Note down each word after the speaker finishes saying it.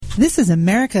This is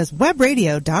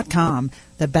americaswebradio.com,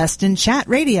 the best in chat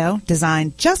radio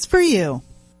designed just for you.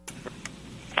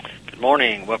 Good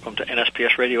morning. Welcome to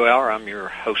NSPS Radio Hour. I'm your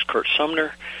host, Curt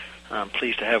Sumner. I'm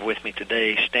pleased to have with me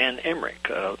today Stan Emerick,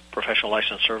 a professional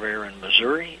licensed surveyor in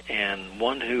Missouri, and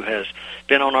one who has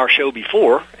been on our show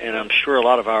before, and I'm sure a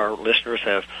lot of our listeners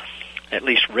have at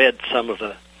least read some of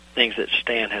the things that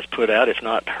Stan has put out, if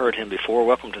not heard him before.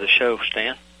 Welcome to the show,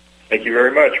 Stan. Thank you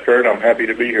very much, Curt. I'm happy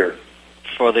to be here.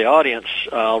 For the audience,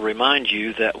 I'll remind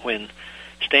you that when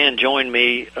Stan joined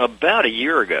me about a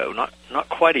year ago, not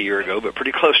quite a year ago, but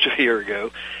pretty close to a year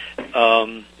ago,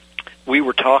 we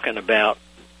were talking about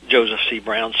Joseph C.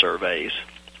 Brown surveys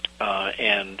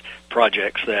and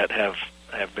projects that have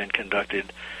been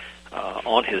conducted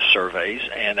on his surveys.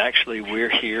 And actually, we're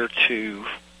here to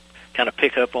kind of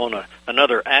pick up on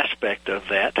another aspect of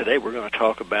that. Today we're going to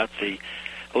talk about the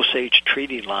Osage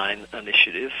Treaty Line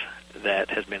Initiative that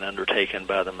has been undertaken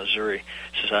by the Missouri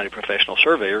Society of Professional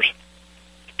Surveyors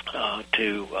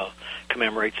to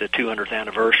commemorate the 200th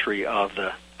anniversary of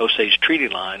the Osage Treaty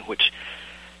Line, which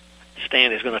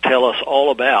Stan is going to tell us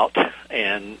all about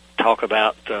and talk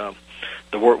about the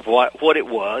work, what it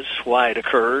was, why it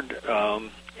occurred,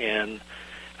 and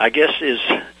I guess is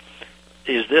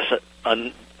this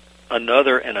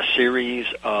another in a series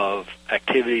of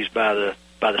activities by the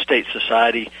state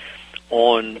society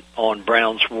on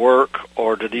Brown's work,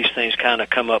 or do these things kind of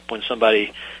come up when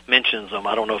somebody mentions them?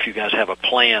 I don't know if you guys have a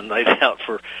plan laid out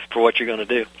for what you're going to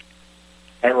do.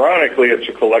 Ironically, it's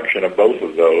a collection of both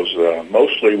of those.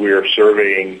 Mostly we are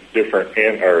surveying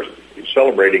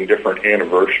celebrating different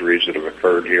anniversaries that have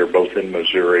occurred here, both in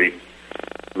Missouri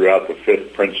throughout the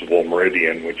 5th Principal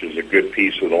Meridian, which is a good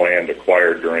piece of the land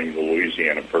acquired during the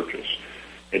Louisiana Purchase.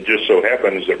 It just so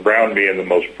happens that Brown, being the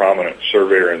most prominent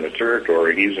surveyor in the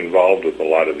territory, he's involved with a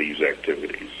lot of these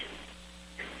activities.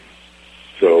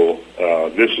 So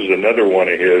this is another one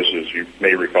of his, as you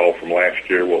may recall from last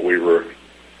year. What we were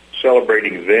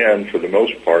celebrating then, for the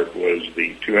most part, was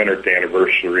the 200th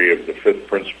anniversary of the 5th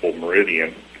Principal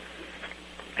Meridian,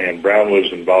 and Brown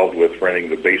was involved with running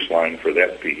the baseline for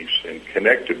that piece. And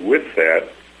connected with that,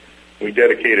 we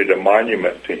dedicated a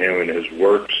monument to him and his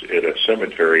works at a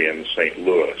cemetery in St.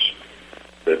 Louis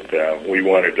that we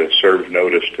wanted to serve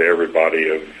notice to everybody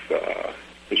of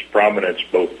his prominence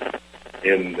both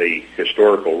in the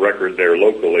historical record there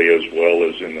locally as well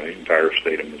as in the entire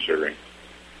state of Missouri.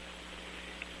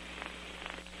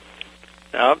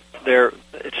 Now,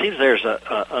 it seems there's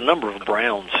a number of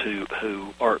Browns who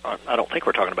are, I don't think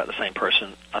we're talking about the same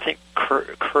person. I think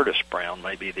Curtis Brown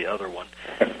may be the other one.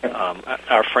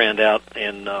 Our friend out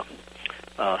in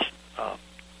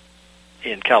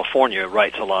California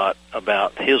writes a lot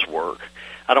about his work.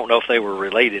 I don't know if they were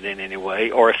related in any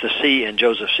way, or if the C in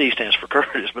Joseph C stands for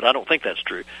Curtis, but I don't think that's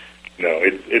true. No,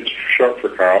 it's short for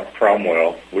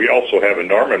Cromwell. We also have a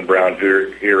Norman Brown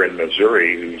here in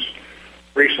Missouri who's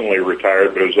recently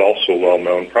retired, but is also well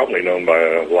known, probably known by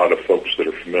a lot of folks that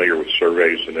are familiar with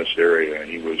surveys in this area.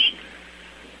 He was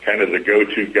kind of the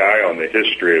go-to guy on the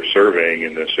history of surveying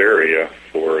in this area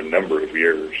for a number of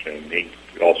years, and he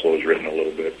also has written a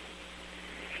little bit.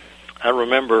 I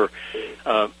remember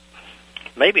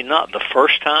maybe not the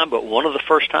first time, but one of the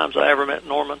first times I ever met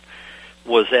Norman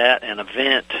was at an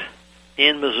event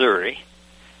in Missouri,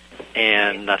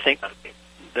 and I think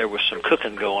there was some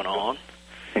cooking going on,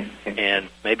 and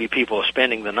maybe people were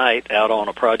spending the night out on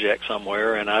a project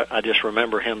somewhere, and I just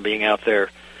remember him being out there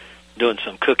doing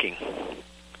some cooking.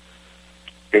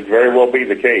 Could very well be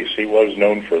the case. He was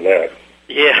known for that.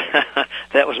 Yeah,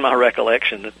 that was my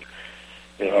recollection.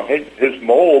 You know, his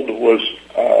mold was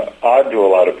odd to a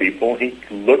lot of people. He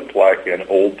looked like an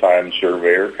old-time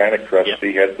surveyor, kind of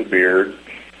crusty, had the beard,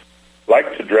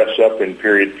 liked to dress up in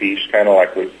period piece, kind of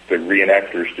like what the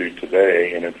reenactors do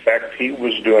today. And in fact, he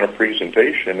was doing a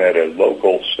presentation at a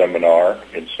local seminar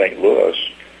in St. Louis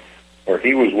where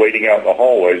he was waiting out in the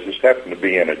hallways. This happened to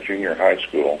be in a junior high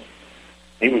school.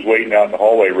 He was waiting out in the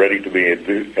hallway ready to be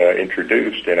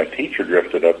introduced, and a teacher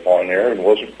drifted up on there and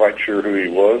wasn't quite sure who he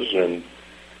was and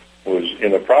was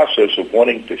in the process of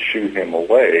wanting to shoo him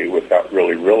away without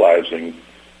really realizing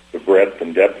the breadth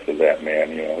and depth of that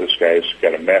man. You know, this guy's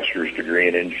got a master's degree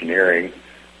in engineering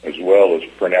as well as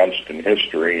pronounced in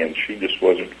history, and she just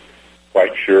wasn't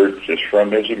quite sure just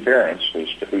from his appearance as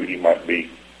to who he might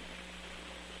be.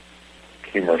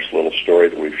 Humorous little story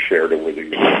that we've shared over the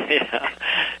years.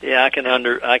 Yeah, I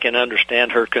can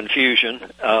understand her confusion.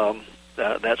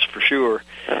 That's for sure.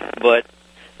 But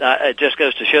it just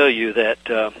goes to show you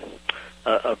that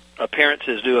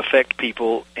appearances do affect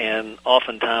people, and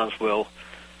oftentimes will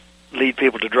lead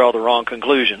people to draw the wrong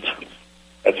conclusions.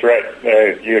 That's right.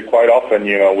 Quite often,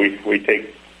 we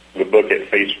take the book at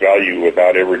face value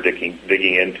without ever digging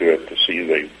into it to see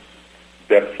the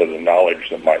depth of the knowledge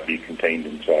that might be contained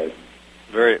inside.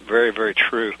 Very, very, very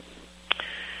true.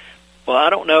 Well, I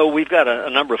don't know. We've got a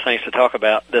number of things to talk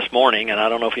about this morning, and I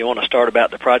don't know if you want to start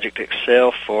about the project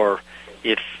itself, or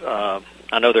if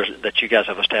I know that you guys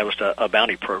have established a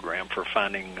bounty program for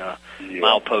finding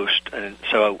mileposts, and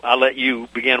so I'll let you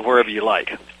begin wherever you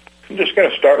like. I'm just going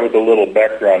to start with a little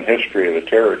background history of the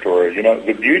territory.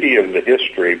 The beauty of the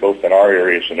history, both in our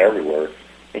areas and everywhere,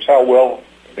 is how well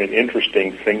and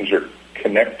interesting things are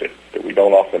connected that we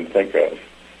don't often think of.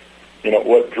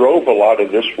 What drove a lot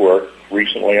of this work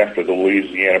recently after the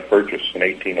Louisiana Purchase in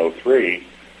 1803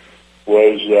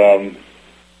 was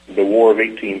the War of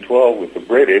 1812 with the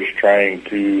British trying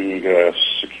to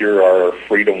secure our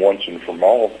freedom once and for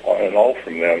all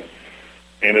from them.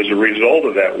 And as a result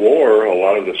of that war, a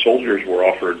lot of the soldiers were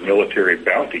offered military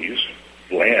bounties,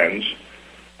 lands,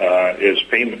 as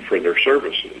payment for their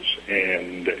services.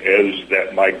 And as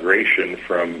that migration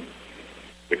from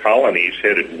the colonies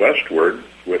headed westward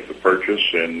with the Purchase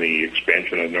and the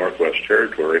expansion of the Northwest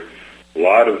Territory, a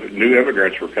lot of new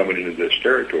immigrants were coming into this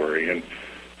territory. And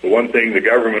the one thing the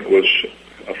government was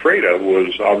afraid of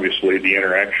was obviously the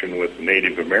interaction with the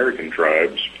Native American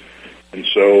tribes. And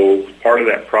so part of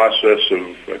that process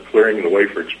of clearing the way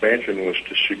for expansion was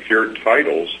to secure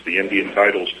titles, the Indian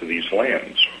titles to these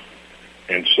lands.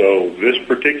 And so this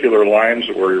particular lines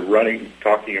that we're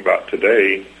talking about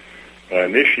today,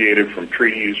 initiated from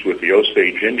treaties with the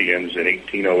Osage Indians in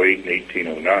 1808 and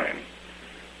 1809.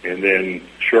 And then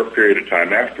a short period of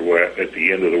time after, at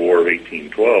the end of the War of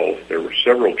 1812, there were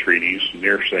several treaties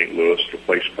near St. Louis, a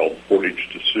place called Portage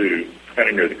de Sioux, kind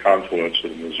of near the confluence of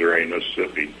the Missouri and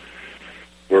Mississippi,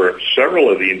 where several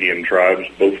of the Indian tribes,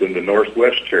 both in the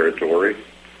Northwest Territory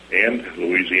and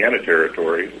Louisiana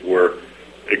Territory, were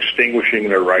extinguishing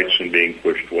their rights and being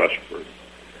pushed westward.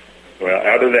 Well,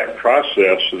 out of that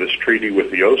process of this treaty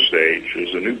with the Osage,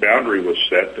 as a new boundary was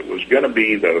set that was going to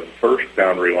be the first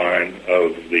boundary line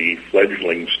of the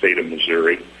fledgling state of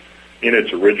Missouri in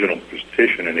its original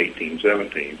petition in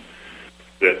 1817,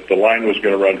 that the line was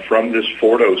going to run from this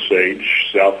Fort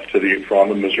Osage from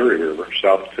the Missouri River,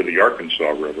 south to the Arkansas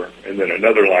River, and then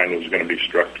another line was going to be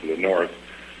struck to the north.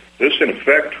 This, in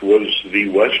effect, was the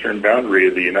western boundary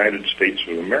of the United States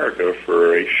of America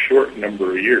for a short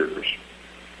number of years.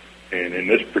 And in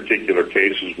this particular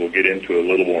case, as we'll get into a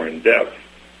little more in depth,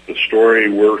 the story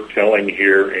we're telling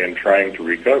here and trying to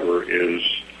recover is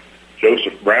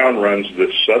Joseph Brown runs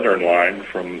this southern line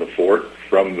from the fort,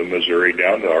 from the Missouri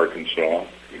down to Arkansas.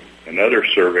 Another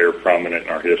surveyor prominent in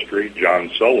our history,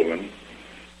 John Sullivan,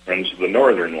 runs the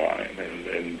northern line.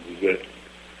 And the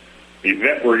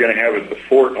event we're going to have at the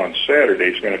fort on Saturday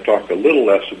is going to talk a little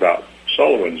less about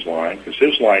Sullivan's line, because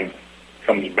his line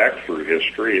comes back through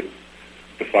history. It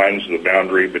defines the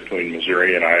boundary between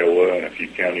Missouri and Iowa and a few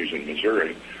counties in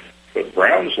Missouri. But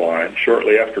Brown's line,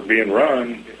 shortly after being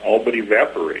run, all but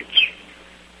evaporates.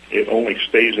 It only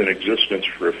stays in existence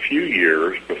for a few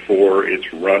years before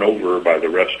it's run over by the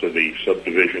rest of the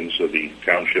subdivisions of the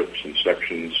townships and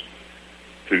sections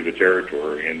through the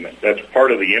territory. And that's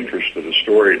part of the interest of the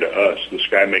story to us. This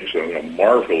guy makes a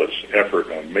marvelous effort,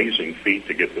 an amazing feat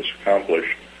to get this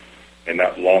accomplished, and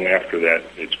not long after that,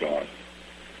 it's gone.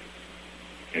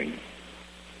 And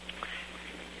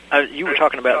you were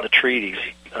talking about the treaties.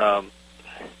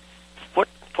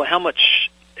 How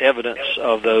much evidence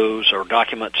of those or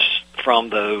documents from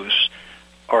those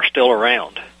are still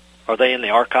around? Are they in the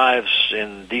archives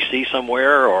in D.C.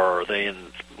 somewhere, or are they in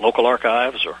local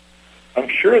archives? Or I'm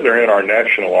sure they're in our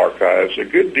national archives. A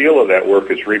good deal of that work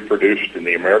is reproduced in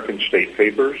the American State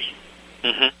Papers,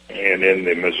 and in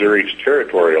the Missouri's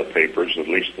territorial papers, at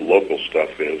least the local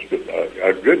stuff is. But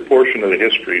a good portion of the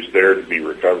history is there to be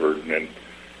recovered. And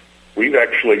we've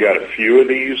actually got a few of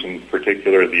these, in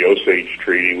particular the Osage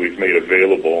Treaty, we've made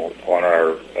available on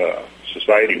our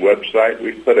society website.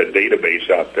 We've put a database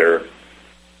out there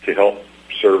to help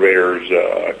surveyors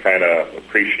kind of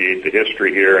appreciate the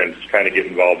history here and kind of get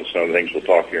involved in some of the things we'll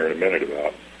talk here in a minute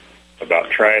about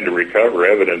trying to recover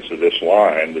evidence of this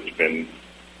line that's been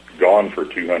gone for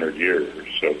 200 years.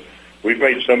 So we've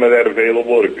made some of that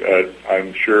available.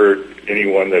 I'm sure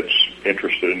anyone that's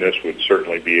interested in this would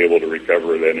certainly be able to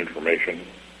recover that information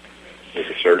with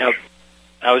a search. Now,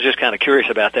 I was just kind of curious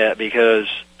about that because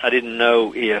I didn't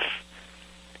know if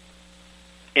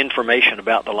information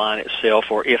about the line itself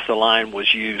or if the line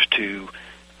was used to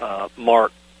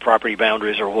mark property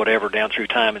boundaries or whatever down through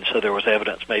time, and so there was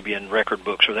evidence maybe in record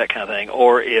books or that kind of thing,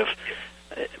 or if,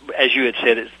 as you had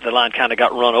said, the line kind of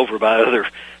got run over by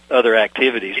other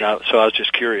activities. So I was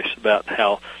just curious about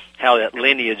how that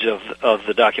lineage of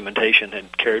the documentation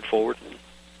had carried forward.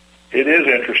 It is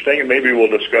interesting, and maybe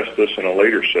we'll discuss this in a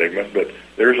later segment, but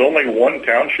there's only one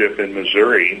township in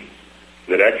Missouri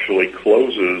that actually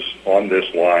closes on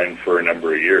this line for a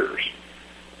number of years.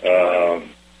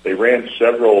 They ran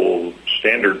several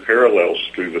standard parallels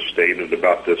through the state at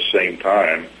about this same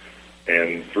time,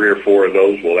 and 3 or 4 of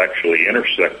those will actually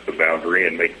intersect the boundary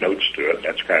and make notes to it.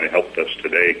 That's kind of helped us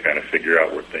today kind of figure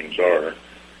out where things are.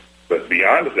 But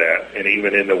beyond that, and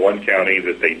even in the one county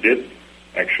that they did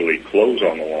actually close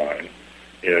on the line,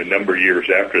 in a number of years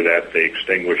after that, they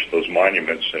extinguished those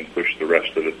monuments and pushed the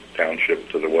rest of the township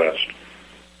to the west,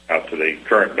 out to the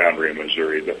current boundary of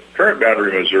Missouri. The current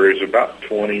boundary of Missouri is about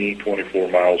 24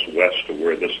 miles west of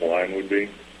where this line would be.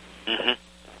 Mm-hmm.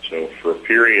 So for a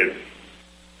period,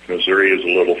 Missouri is a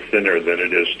little thinner than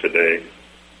it is today,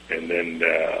 and then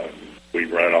we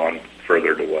run on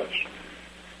further to west.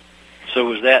 So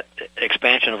was that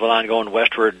expansion of the line going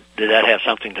westward, did that have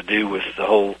something to do with the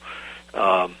whole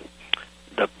the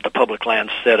public land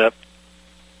setup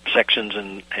sections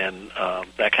and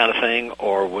that kind of thing,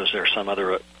 or was there some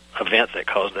other event that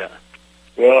caused that?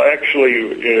 Well,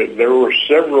 actually, there were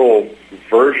several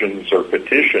versions or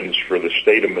petitions for the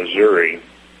state of Missouri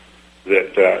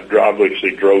that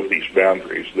obviously drove these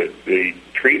boundaries. The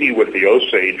treaty with the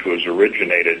Osage was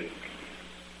originated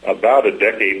about a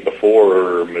decade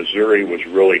before Missouri was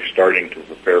really starting to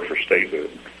prepare for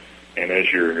statehood. And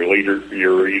as your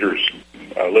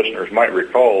listeners might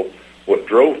recall, what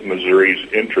drove Missouri's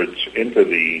entrance into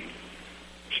the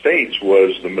states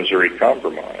was the Missouri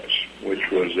Compromise, which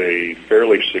was a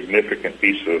fairly significant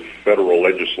piece of federal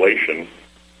legislation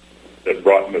that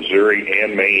brought Missouri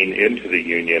and Maine into the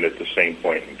Union at the same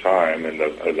point in time. And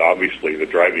obviously the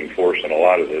driving force in a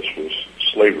lot of this was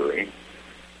slavery.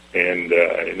 And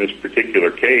in this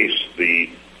particular case, the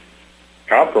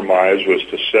compromise was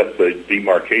to set the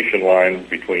demarcation line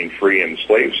between free and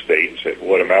slave states at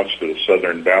what amounts to the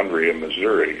southern boundary of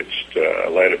Missouri. It's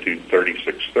latitude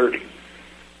 3630,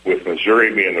 with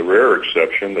Missouri being the rare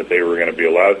exception that they were going to be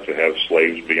allowed to have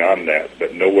slaves beyond that,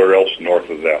 but nowhere else north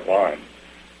of that line.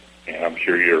 And I'm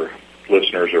sure your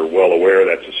listeners are well aware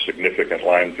that's a significant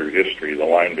line through history, the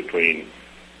line between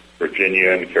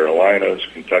Virginia and Carolinas,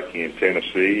 Kentucky and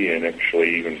Tennessee, and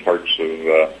actually even parts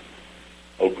of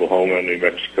Oklahoma and New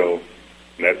Mexico,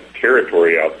 and that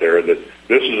territory out there. That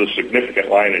this is a significant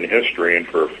line in history, and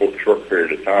for a short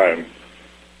period of time,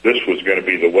 this was going to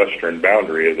be the western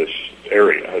boundary of this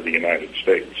area of the United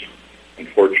States.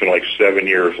 Unfortunately, 7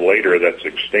 years later, that's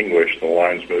extinguished. The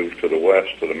lines moved to the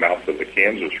west, to the mouth of the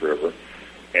Kansas River,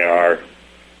 and our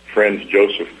friend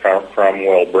Joseph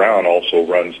Cromwell Brown also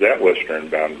runs that western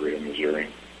boundary of Missouri.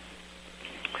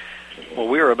 Well,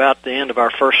 we're about at the end of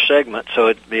our first segment, so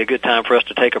it'd be a good time for us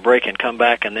to take a break and come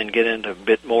back and then get into a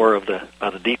bit more of the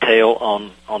detail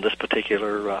on this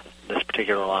particular line.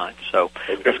 So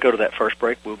Let's go to that first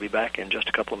break. We'll be back in just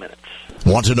a couple of minutes.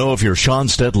 Want to know if your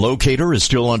Schonstedt locator is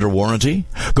still under warranty?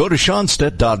 Go to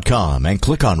Schonstedt.com and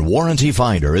click on Warranty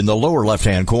Finder in the lower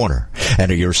left-hand corner.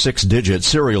 Enter your 6-digit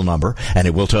serial number, and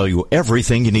it will tell you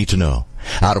everything you need to know.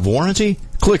 Out of warranty?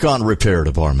 Click on Repair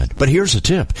Department. But here's a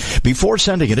tip. Before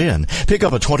sending it in, pick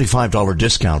up a $25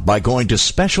 discount by going to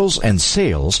Specials and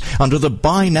Sales under the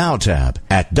Buy Now tab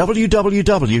at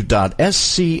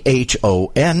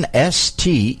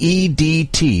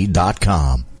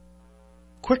www.schonstedt.com.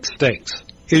 Quick Stakes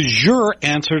is your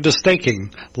answer to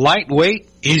staking. Lightweight,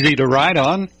 easy to ride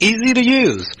on, easy to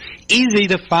use, easy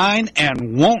to find,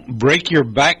 and won't break your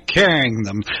back carrying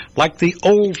them like the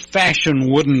old-fashioned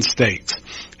wooden stakes.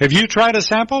 Have you tried a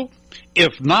sample?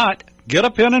 If not, get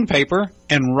a pen and paper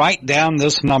and write down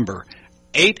this number,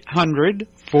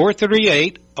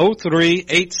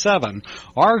 800-438-0387,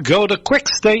 or go to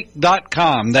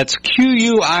quickstake.com, that's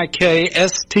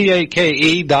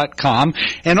QUIKSTAKE.com,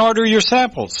 and order your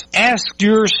samples. Ask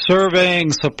your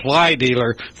surveying supply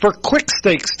dealer for Quick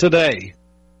Stakes today.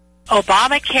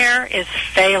 Obamacare is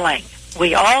failing.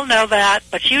 We all know that,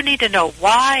 but you need to know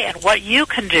why and what you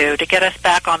can do to get us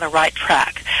back on the right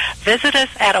track. Visit us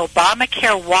at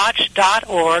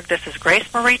ObamacareWatch.org. This is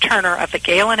Grace Marie Turner of the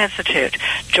Galen Institute.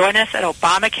 Join us at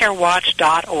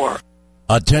ObamacareWatch.org.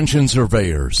 Attention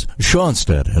surveyors.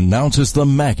 Schonstedt announces the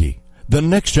Maggie, the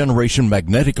next generation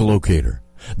magnetic locator.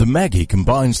 The Maggie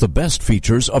combines the best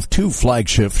features of 2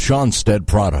 flagship Schonstedt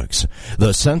products,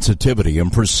 the sensitivity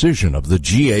and precision of the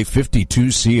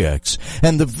GA52CX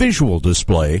and the visual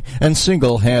display and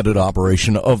single-handed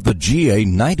operation of the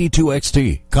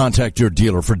GA92XT. Contact your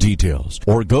dealer for details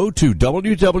or go to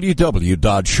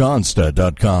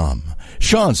www.schonstedt.com.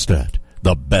 Schonstedt,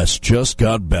 The best just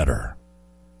got better.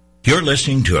 You're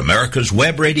listening to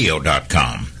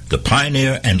America'sWebRadio.com, the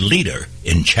pioneer and leader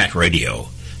in chat radio.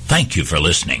 Thank you for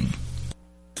listening.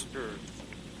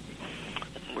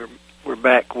 We're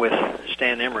back with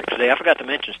Stan Emerick today. I forgot to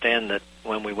mention, Stan, that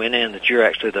when we went in, that you're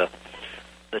actually the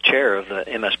chair of the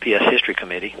MSPS History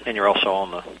Committee, and you're also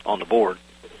on the board.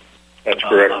 That's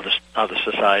correct. Of the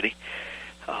society.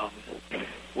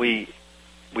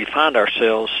 We find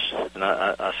ourselves, and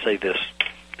I say this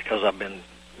because I've been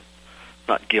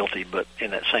not guilty, but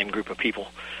in that same group of people,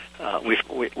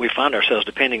 we find ourselves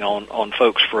depending on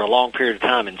folks for a long period of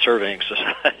time in surveying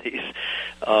societies,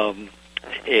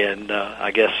 and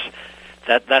I guess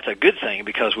that's a good thing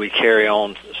because we carry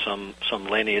on some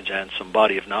lineage and some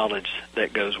body of knowledge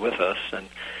that goes with us. And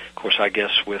of course, I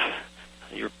guess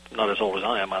you're not as old as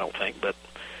I am, I don't think, but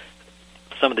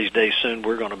some of these days soon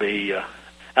we're going to be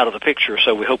out of the picture.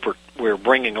 So we hope we're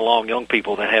bringing along young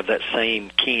people that have that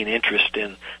same keen interest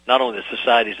in not only the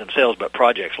societies themselves but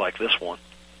projects like this one.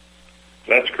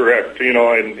 That's correct.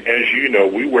 And as you know,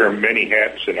 we wear many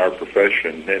hats in our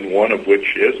profession, and one of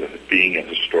which is being a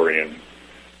historian.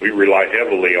 We rely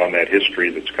heavily on that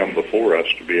history that's come before us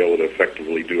to be able to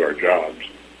effectively do our jobs.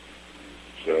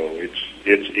 So it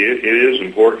is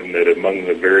important that among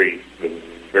the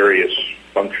various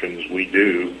functions we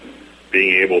do,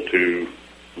 being able to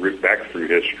root back through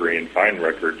history and find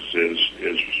records is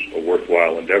a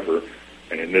worthwhile endeavor.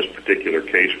 And in this particular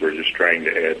case, we're just trying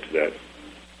to add to that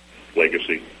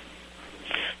legacy.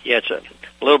 Yeah, it's a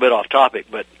little bit off topic,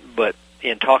 but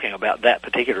in talking about that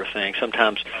particular thing,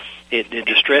 sometimes it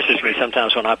distresses me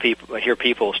sometimes when I hear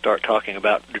people start talking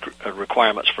about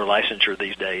requirements for licensure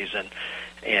these days,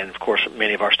 and of course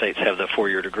many of our states have the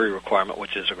 4-year degree requirement,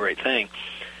 which is a great thing.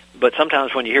 But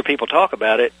sometimes when you hear people talk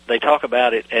about it, they talk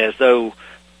about it as though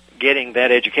getting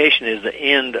that education is the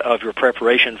end of your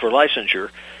preparation for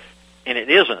licensure, and it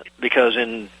isn't, because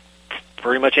in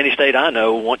pretty much any state I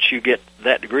know, once you get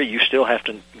that degree, you still have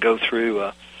to go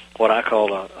through what I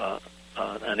call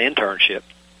an internship.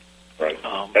 Right.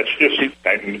 That's just,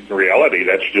 in reality,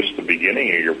 that's just the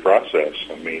beginning of your process.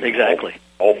 I mean, exactly.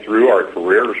 All through our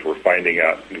careers, we're finding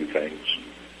out new things.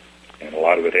 And a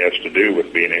lot of it has to do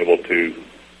with being able to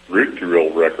root through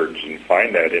old records and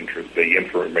find that the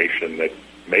information that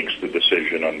makes the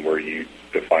decision on where you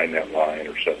define that line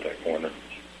or set that corner.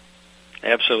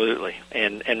 Absolutely.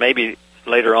 And maybe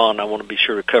later on, I want to be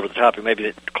sure to cover the topic.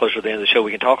 Maybe closer to the end of the show,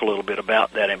 we can talk a little bit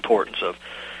about that importance of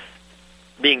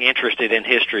being interested in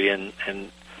history and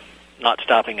not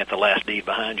stopping at the last deed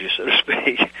behind you, so to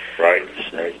speak. Right.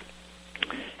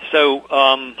 So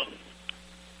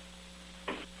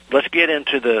let's get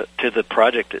into the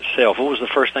project itself. What was the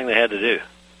first thing they had to do?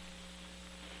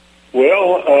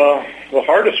 Well, the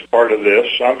hardest part of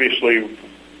this, obviously,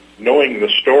 knowing the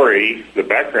story, the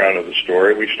background of the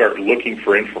story, we start looking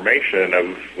for information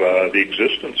of the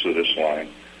existence of this line.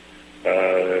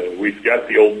 We've got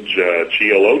the old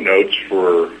GLO notes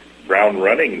for Brown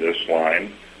running this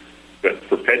line, but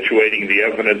perpetuating the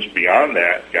evidence beyond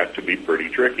that got to be pretty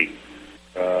tricky.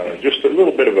 Just a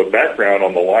little bit of a background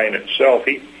on the line itself.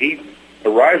 He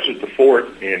arrives at the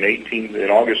fort in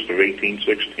August of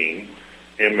 1816,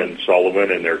 him and Sullivan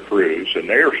and their crews, and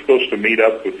they are supposed to meet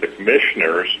up with the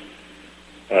commissioners,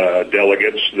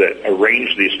 delegates that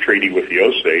arranged this treaty with the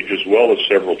Osage, as well as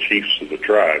several chiefs of the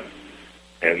tribe.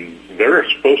 And they're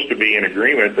supposed to be in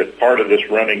agreement that part of this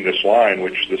running this line,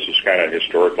 which this is kind of a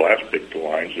historical aspect to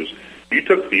lines, is you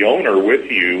took the owner with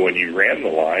you when you ran the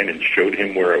line and showed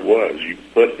him where it was. You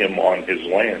put him on his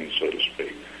land, so to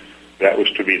speak. That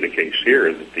was to be the case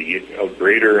here, that the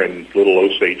Greater and Little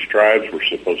Osage tribes were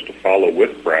supposed to follow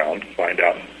with Brown to find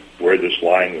out where this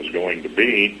line was going to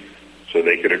be so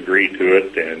they could agree to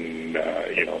it and,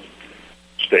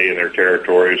 stay in their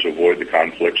territories, avoid the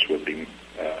conflicts with the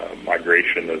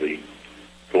migration of the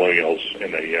colonials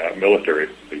and the military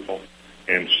people.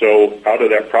 And so out of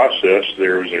that process,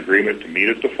 there was an agreement to meet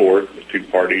at the fort. The two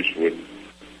parties would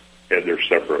head their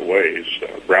separate ways.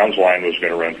 Brown's line was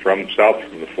going to run south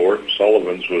from the fort.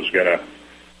 Sullivan's was going to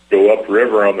go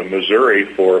upriver on the Missouri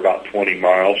for about 20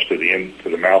 miles to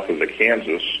the mouth of the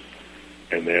Kansas,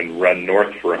 and then run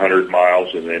north for 100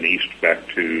 miles and then east back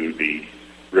to the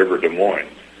River Des Moines.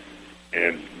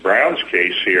 And Brown's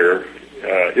case here,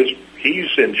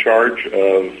 he's in charge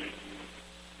of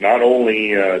not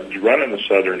only running the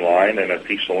southern line and a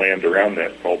piece of land around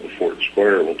that called the Fort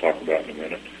Square, we'll talk about in a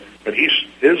minute, but his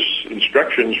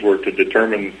instructions were to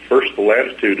determine first the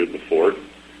latitude of the fort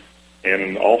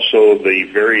and also the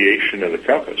variation of the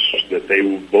compass that they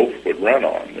both would run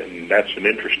on. And that's an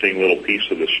interesting little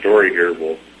piece of the story here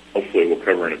hopefully we'll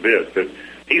cover in a bit. But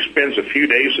He spends a few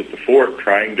days at the fort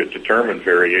trying to determine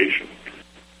variation.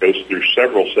 Goes through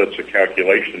several sets of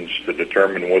calculations to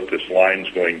determine what this line's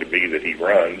going to be that he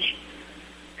runs.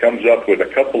 Comes up with a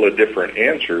couple of different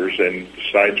answers and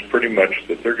decides pretty much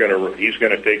that he's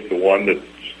going to take the one that's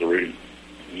the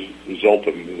result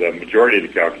of the majority of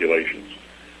the calculations.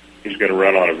 He's going to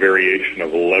run on a variation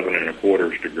of 11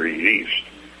 1/4 degrees east.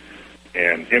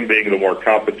 And him being the more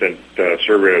competent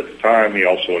surveyor at the time, he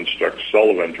also instructs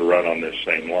Sullivan to run on this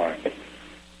same line.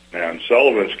 Now, in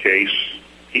Sullivan's case,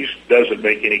 he doesn't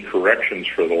make any corrections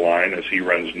for the line as he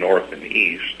runs north and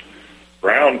east.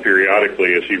 Brown,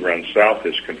 periodically, as he runs south,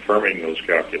 is confirming those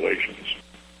calculations.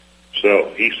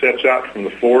 So he sets out from the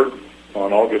fort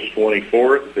on August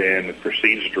 24th and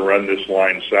proceeds to run this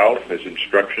line south. His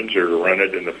instructions are to run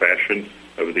it in the fashion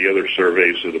of the other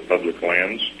surveys of the public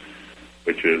lands,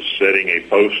 which is setting a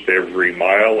post every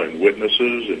mile and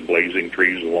witnesses and blazing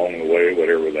trees along the way,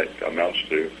 whatever that amounts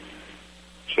to.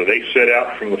 So they set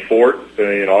out from the fort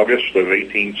in August of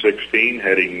 1816,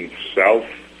 heading south,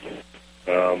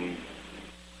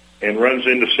 and runs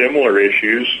into similar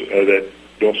issues that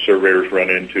most surveyors run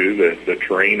into. The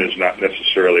terrain is not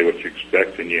necessarily what you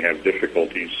expect, and you have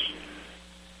difficulties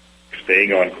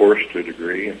staying on course to a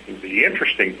degree. And the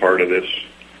interesting part of this,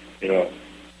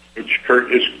 which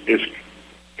Curt is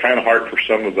kind of hard for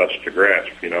some of us to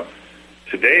grasp.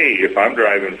 Today, if I'm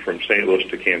driving from St. Louis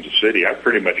to Kansas City, I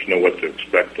pretty much know what to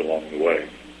expect along the way.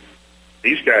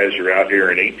 These guys are out here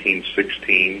in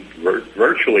 1816,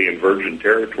 virtually in virgin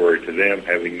territory to them,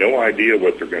 having no idea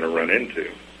what they're going to run into.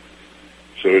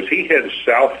 So as he heads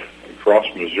south across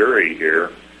Missouri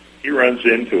here, he runs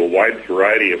into a wide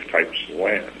variety of types of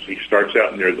lands. He starts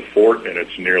out near the fort, and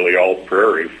it's nearly all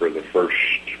prairie for the first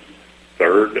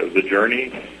third of the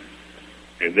journey.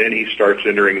 And then he starts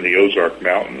entering the Ozark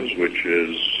Mountains, which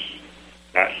is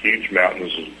not huge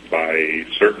mountains by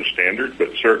certain standards, but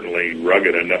certainly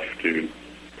rugged enough to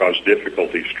cause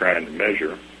difficulties trying to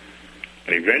measure.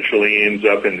 And eventually ends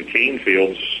up in the cane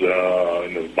fields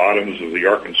in the bottoms of the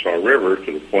Arkansas River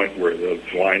to the point where the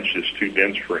line's just too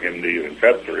dense for him to even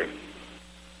cut through.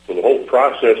 So the whole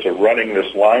process of running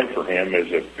this line for him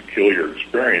is a peculiar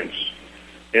experience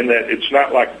in that it's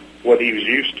not like what he was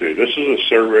used to. This is a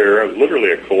surveyor,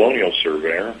 literally a colonial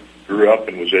surveyor, grew up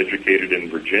and was educated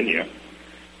in Virginia,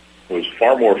 was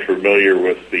far more familiar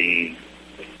with the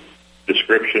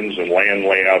descriptions and land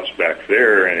layouts back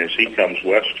there, and as he comes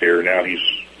west here, now he's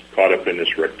caught up in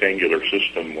this rectangular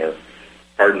system where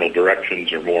cardinal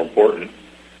directions are more important.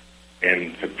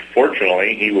 And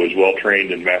fortunately, he was well trained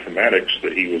in mathematics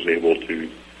that he was able to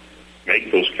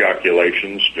make those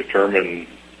calculations, determine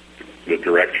the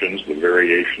directions, the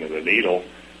variation of the needle,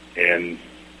 and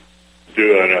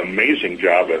do an amazing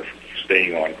job of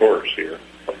staying on course here.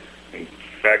 In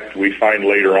fact, we find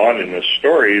later on in this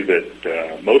story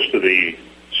that most of the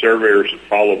surveyors that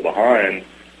follow behind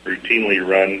routinely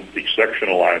run the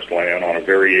sectionalized land on a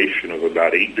variation of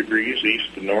about 8 degrees east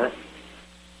and north.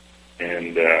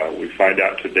 And we find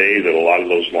out today that a lot of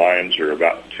those lines are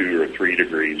about 2 or 3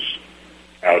 degrees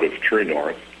out of true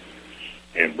north.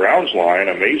 And Brown's line,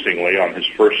 amazingly, on his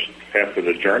first half of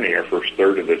the journey, or first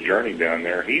third of the journey down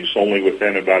there, he's only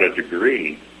within about 1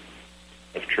 degree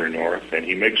of true north, and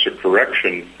he makes a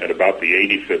correction at about the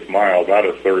 85th mile, about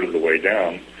a third of the way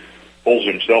down, pulls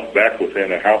himself back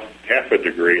within half a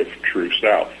degree of true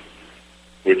south,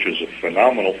 which is a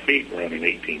phenomenal feat run in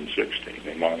 1816,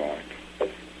 in my mind.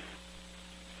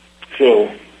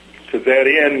 So, to that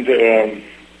end,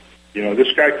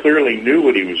 this guy clearly knew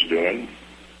what he was doing,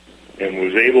 and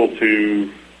was able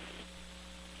to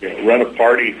run a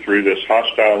party through this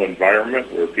hostile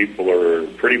environment where people are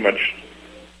pretty much,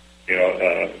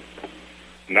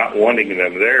 not wanting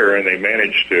them there, and they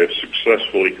managed to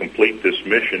successfully complete this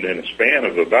mission in a span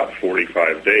of about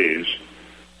 45 days,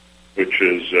 which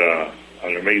is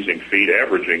an amazing feat,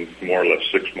 averaging more or less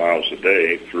 6 miles a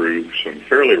day through some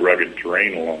fairly rugged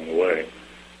terrain along the way.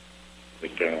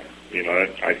 But,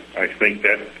 I think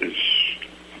that is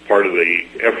part of the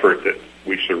effort that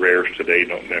we surveyors today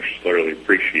don't necessarily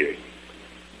appreciate.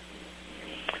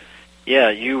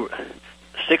 Yeah,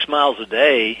 6 miles a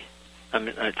day.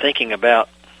 I'm thinking about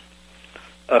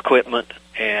equipment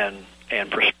and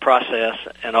process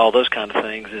and all those kind of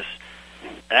things is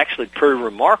actually pretty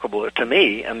remarkable to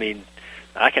me. I mean,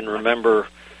 I can remember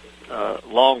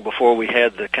long before we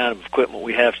had the kind of equipment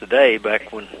we have today,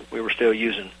 back when we were still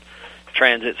using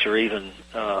transits or even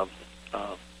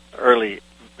early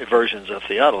versions of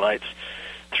theodolites,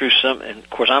 through some, and of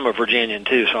course I'm a Virginian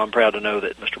too, so I'm proud to know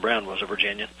that Mr. Brown was a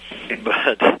Virginian,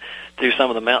 but through some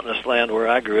of the mountainous land where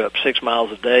I grew up, 6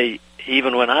 miles a day,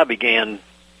 even when I began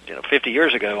 50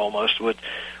 years ago almost would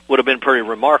have been pretty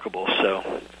remarkable. So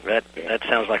that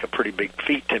sounds like a pretty big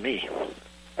feat to me.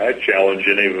 I challenge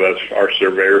any of us, our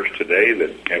surveyors today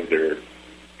that have their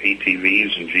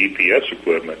ATVs and GPS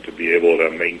equipment, to be able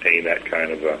to maintain that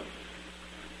kind of a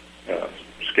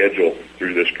schedule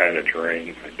through this kind of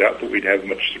terrain. I doubt that we'd have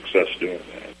much success doing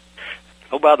that.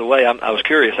 Oh, by the way, I was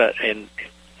curious in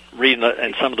reading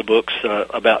in some of the books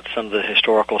about some of the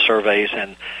historical surveys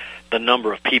and the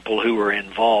number of people who were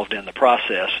involved in the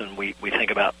process, and we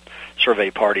think about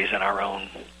survey parties in our own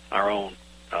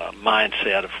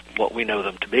mindset of what we know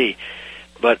them to be.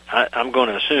 But I'm going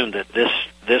to assume that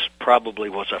this probably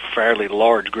was a fairly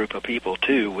large group of people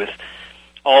too, with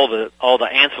all the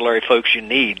ancillary folks you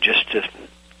need just to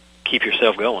keep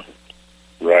yourself going.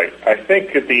 Right. I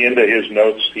think at the end of his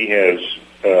notes, he has,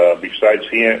 besides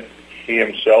he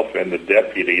himself and the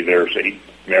deputy, there's 8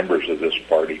 members of this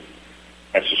party.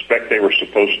 I suspect they were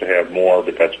supposed to have more,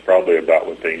 but that's probably about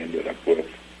what they ended up with.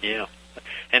 Yeah.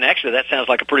 And actually, that sounds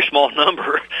like a pretty small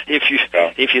number if you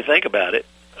think about it.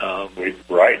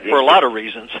 Right. For a lot of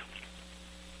reasons.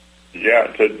 Yeah,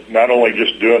 to not only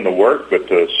just doing the work, but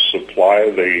to supply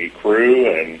the crew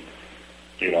and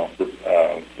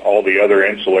all the other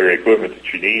ancillary equipment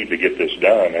that you need to get this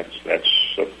done. That's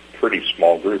a pretty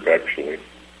small group, actually.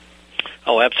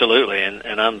 Oh, absolutely,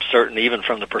 and I'm certain even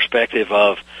from the perspective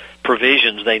of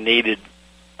provisions they needed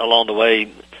along the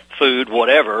way, food,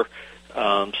 whatever,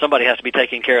 somebody has to be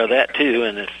taking care of that too.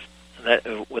 And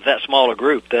with that smaller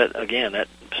group,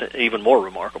 that's even more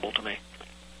remarkable to me.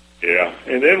 Yeah,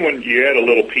 and then when you add a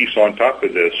little piece on top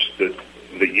of this, that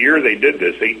the year they did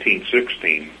this,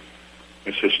 1816,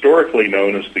 is historically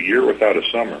known as the year without a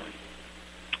summer.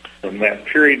 From that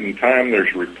period in time,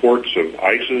 there's reports of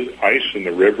ice in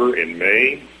the river in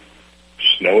May,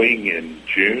 snowing in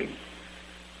June,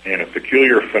 and a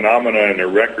peculiar phenomena in their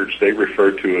records they refer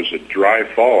to as a dry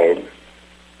fog,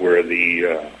 where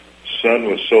the sun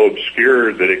was so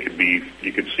obscured that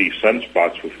you could see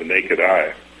sunspots with the naked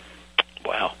eye.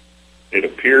 Wow. It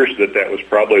appears that was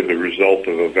probably the result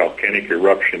of a volcanic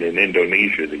eruption in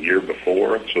Indonesia the year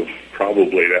before, so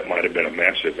probably that might have been a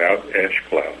massive ash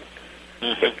cloud.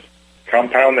 Mm-hmm. But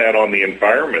compound that on the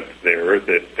environment there,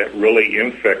 that really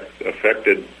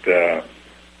affected the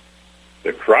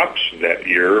crops that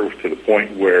year to the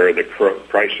point where the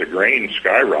price of grain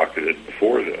skyrocketed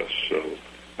before this. So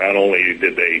not only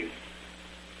did they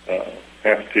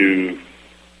have to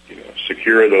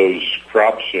secure those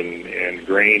crops and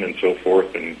grain and so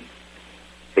forth, and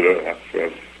for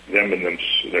them and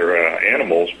their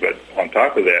animals, but on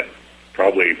top of that,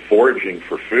 probably foraging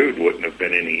for food wouldn't have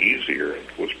been any easier.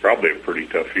 It was probably a pretty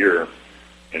tough year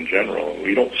in general.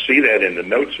 We don't see that in the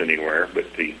notes anywhere, but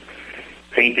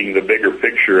painting the bigger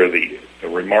picture of the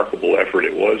remarkable effort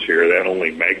it was here, that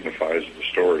only magnifies the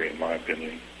story, in my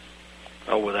opinion.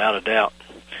 Oh, without a doubt.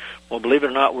 Well, believe it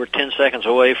or not, we're 10 seconds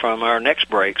away from our next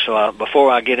break. So before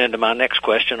I get into my next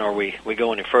question, or we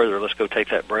go any further, let's go take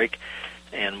that break,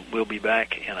 and we'll be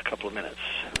back in a couple of minutes.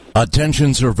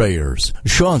 Attention surveyors.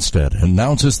 Schonstedt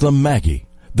announces the Maggie,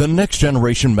 the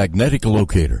next-generation magnetic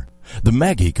locator. The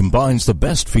Maggie combines the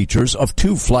best features of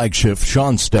 2 flagship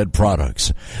Schonstedt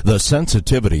products, the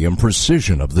sensitivity and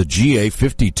precision of the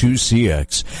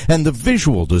GA52CX, and the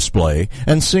visual display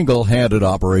and single-handed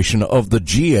operation of the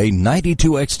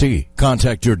GA92XT.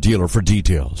 Contact your dealer for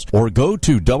details or go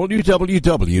to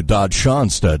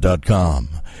www.schonstedt.com.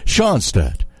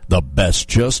 Schonstedt, the best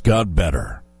just got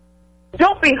better.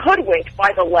 Don't be hoodwinked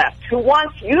by the left, who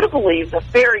wants you to believe the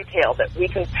fairy tale that we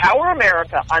can power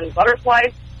America on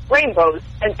butterflies, rainbows,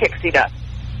 and pixie dust.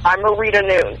 I'm Marita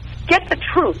Noon. Get the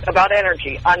truth about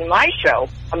energy on my show,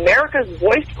 America's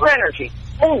Voice for Energy,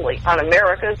 only on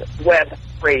America's Web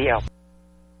Radio.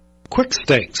 Quick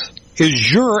Stakes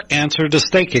is your answer to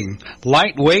staking.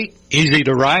 Lightweight, easy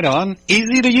to ride on,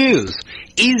 easy to use,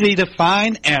 easy to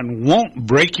find, and won't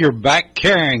break your back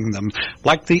carrying them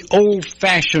like the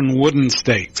old-fashioned wooden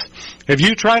stakes. Have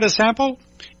you tried a sample?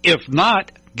 If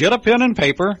not, get a pen and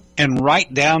paper and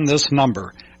write down this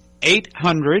number,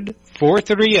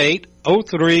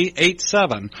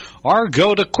 800-438-0387, or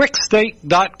go to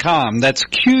quickstake.com. That's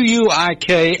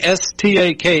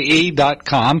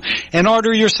QUIKSTAKE.com and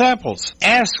order your samples.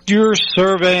 Ask your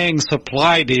surveying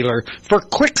supply dealer for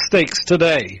Quick Stakes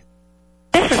today.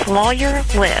 This is Lawyer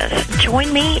Liz.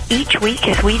 Join me each week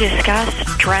as we discuss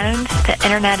drones, the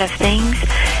Internet of Things,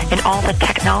 and all the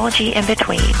technology in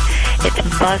between.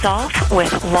 It's Buzz Off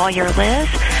with Lawyer Liz,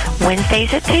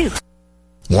 Wednesdays at 2.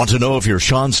 Want to know if your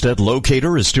Schonstedt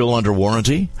locator is still under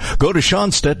warranty? Go to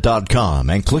Schonstedt.com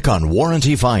and click on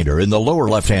Warranty Finder in the lower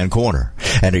left-hand corner.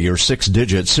 Enter your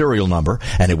 6-digit serial number,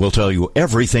 and it will tell you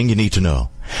everything you need to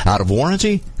know. Out of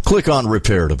warranty? Click on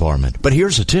Repair Department. But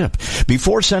here's a tip.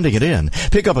 Before sending it in,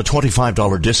 pick up a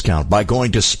 $25 discount by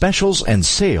going to Specials and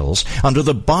Sales under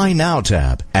the Buy Now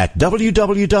tab at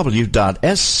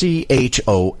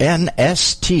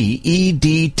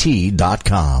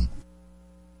www.schonstedt.com.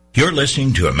 You're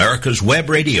listening to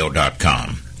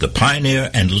America'sWebRadio.com, the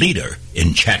pioneer and leader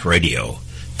in chat radio.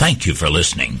 Thank you for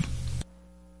listening.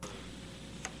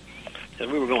 As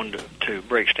we were going to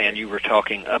break, Stan, you were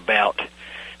talking about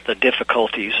the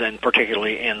difficulties, and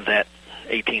particularly in that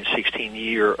 1816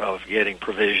 year of getting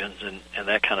provisions and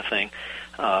that kind of thing,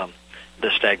 the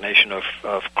stagnation of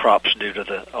crops due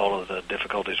to all of the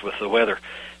difficulties with the weather.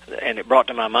 And it brought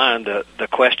to my mind the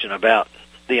question about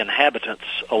the inhabitants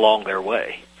along their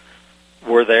way.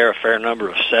 Were there a fair number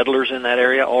of settlers in that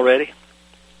area already?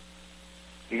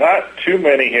 Not too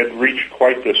many had reached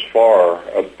quite this far.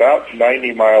 About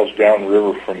 90 miles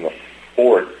downriver from the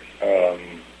fort,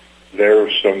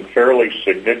 there's some fairly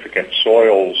significant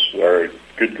soils or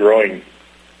good growing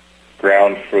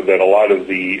ground for that a lot of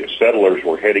the settlers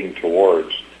were heading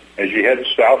towards. As you head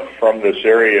south from this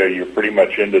area, you're pretty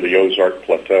much into the Ozark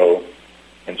Plateau,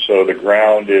 and so the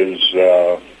ground is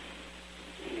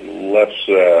less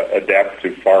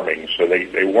adapted to farming, so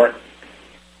they weren't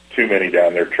too many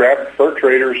down there. Fur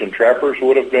traders and trappers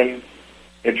would have been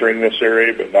entering this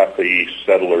area, but not the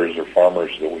settlers or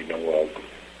farmers that we know of.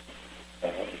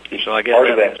 So I guess part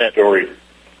of that story,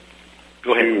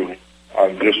 go ahead. too,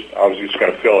 I was just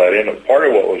going to fill that in. Part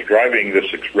of what was driving this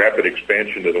rapid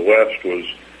expansion to the west was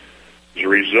as a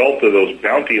result of those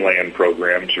bounty land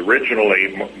programs. Originally,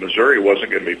 Missouri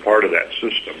wasn't going to be part of that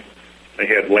system. They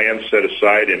had land set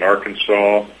aside in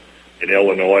Arkansas, in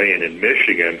Illinois, and in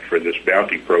Michigan for this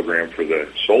bounty program for the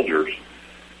soldiers.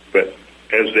 But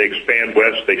as they expand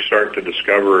west, they start to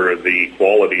discover the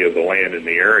quality of the land in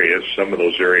the areas. Some of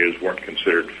those areas weren't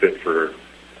considered fit for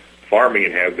farming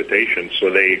and habitation,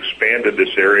 so they expanded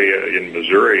this area in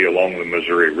Missouri along the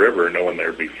Missouri River, knowing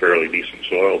there'd be fairly decent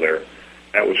soil there.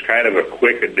 That was kind of a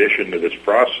quick addition to this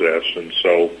process, and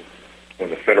so when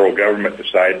the federal government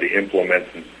decided to implement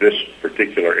this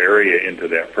particular area into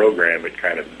that program, it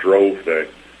kind of drove the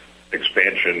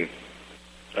expansion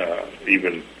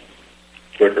even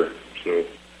quicker. So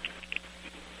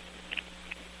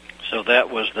that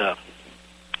was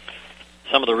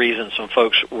some of the reasons some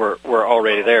folks were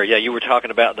already there. Yeah, you were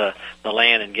talking about the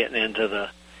land and getting into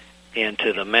the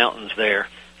mountains there.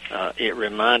 It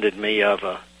reminded me of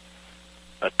a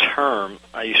term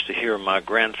I used to hear my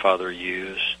grandfather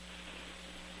use.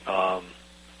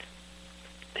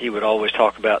 He would always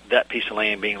talk about that piece of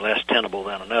land being less tenable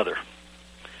than another.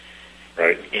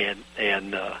 Right. And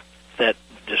that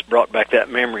just brought back that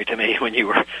memory to me when you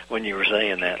were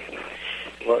saying that.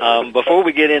 Before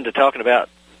we get into talking about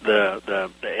the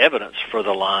evidence for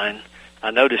the line, I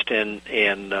noticed in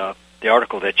the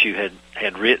article that you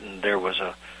had written there was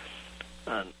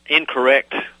an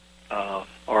incorrect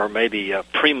or maybe a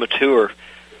premature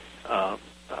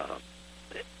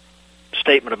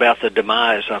statement about the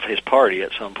demise of his party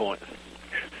at some point.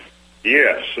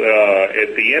 Yes,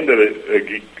 at the end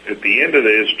of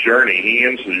his journey, he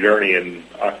ends the journey in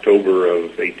October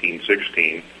of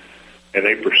 1816, and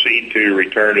they proceed to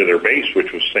return to their base,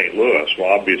 which was St. Louis.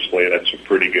 Well, obviously, that's a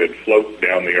pretty good float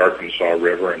down the Arkansas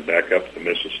River and back up the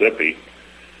Mississippi.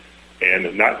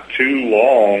 And not too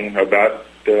long, about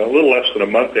a little less than a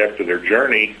month after their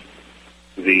journey,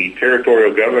 the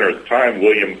territorial governor at the time,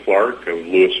 William Clark of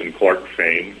Lewis and Clark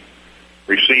fame,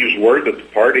 receives word that the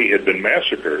party had been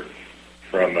massacred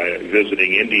from a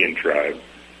visiting Indian tribe.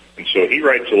 And so he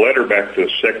writes a letter back to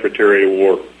Secretary of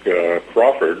War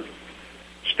Crawford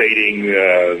stating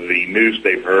the news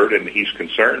they've heard, and he's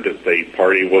concerned that the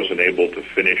party wasn't able to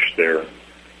finish their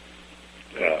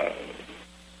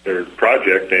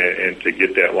project and to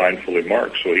get that line fully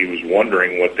marked. So he was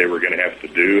wondering what they were going to have to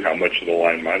do, how much of the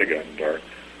line might have gotten dark.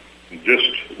 And just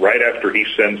right after he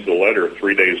sends the letter,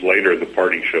 3 days later, the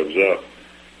party shows up.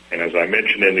 And as I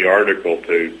mentioned in the article,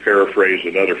 to paraphrase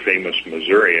another famous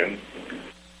Missourian,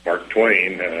 Mark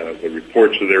Twain, the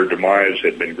reports of their demise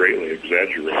had been greatly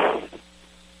exaggerated.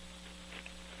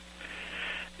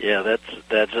 Yeah,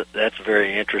 that's a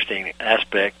very interesting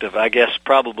aspect of, I guess,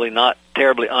 probably not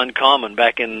terribly uncommon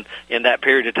back in that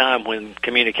period of time when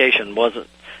communication wasn't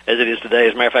as it is today.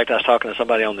 As a matter of fact, I was talking to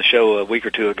somebody on the show a week or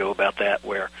two ago about that,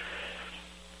 where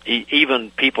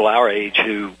even people our age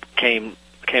who came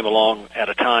along at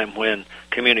a time when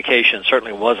communication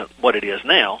certainly wasn't what it is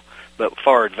now, but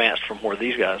far advanced from where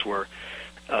these guys were.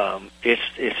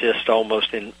 It's just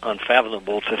almost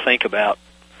unfathomable to think about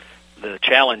the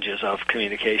challenges of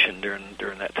communication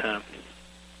during that time.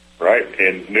 Right,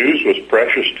 and news was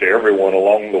precious to everyone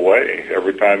along the way.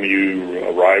 Every time you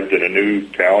arrived in a new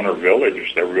town or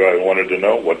village, everybody wanted to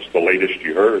know what's the latest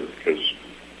you heard, because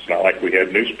it's not like we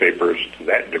had newspapers to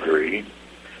that degree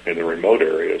in the remote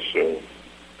areas. So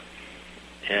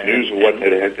news of what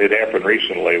had happened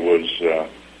recently was a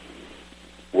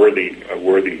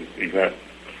worthy event.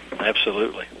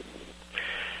 Absolutely.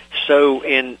 So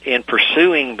in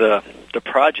pursuing the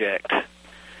project,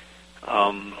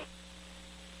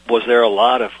 was there a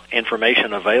lot of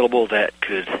information available that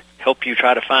could help you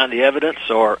try to find the evidence?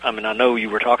 Or, I mean, I know you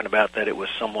were talking about that it was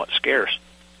somewhat scarce.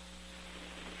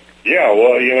 Yeah,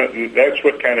 well, that's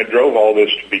what kind of drove all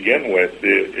this to begin with,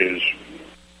 is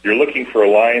you're looking for a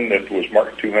line that was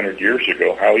marked 200 years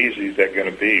ago. How easy is that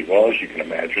going to be? Well, as you can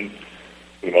imagine,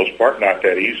 for the most part, not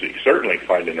that easy. Certainly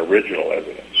finding original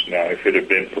evidence. Now, if it had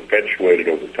been perpetuated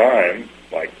over time,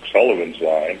 like Sullivan's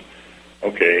line,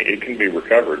 okay, it can be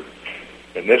recovered.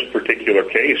 In this particular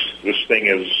case, this thing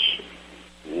is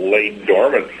laid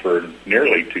dormant for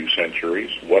nearly 2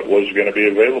 centuries. What was going to be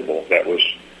available? That was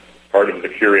part of the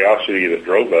curiosity that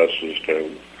drove us as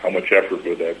to how much effort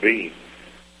would that be.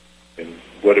 And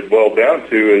what it boiled down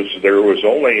to is there was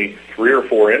only 3 or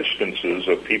 4 instances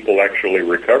of people actually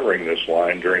recovering this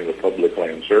line during the public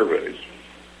land surveys.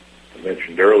 I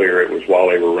mentioned earlier it was while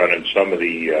they were running some of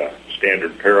the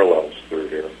standard parallels through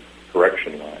their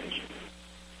correction lines.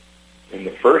 In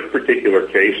the first particular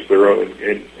case,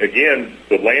 again,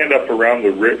 the land up around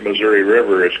the Missouri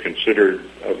River is considered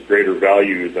of greater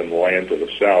value than the land to the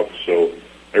south, so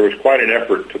there was quite an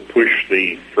effort to push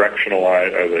the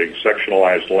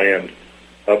sectionalized land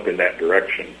up in that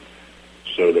direction.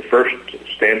 So the first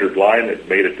standard line that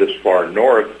made it this far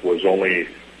north was only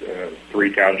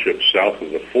 3 townships south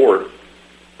of the fort.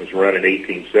 It was run in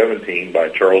 1817 by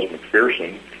Charles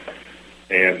McPherson.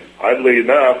 And oddly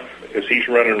enough, as he's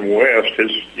running west,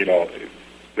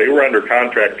 they were under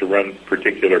contract to run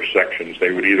particular sections.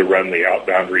 They would either run the out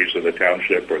boundaries of the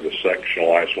township or the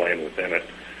sectionalized land within it.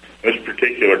 In this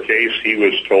particular case, he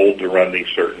was told to run these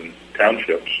certain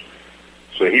townships.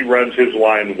 So he runs his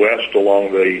line west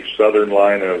along the southern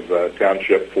line of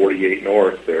Township 48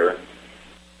 North there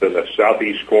to the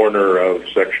southeast corner of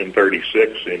Section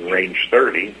 36 in Range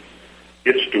 30,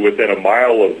 gets to within a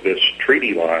mile of this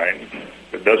treaty line,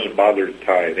 but doesn't bother to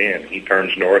tie it in. He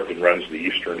turns north and runs the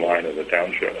eastern line of the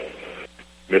township,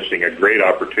 missing a great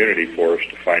opportunity for us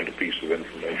to find a piece of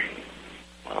information.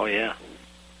 Oh, yeah.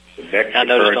 I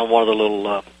noticed on one of the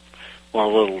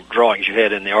little drawings you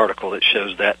had in the article that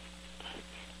shows that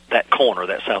corner,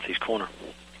 that southeast corner.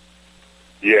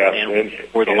 Yeah. And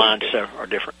where the lines are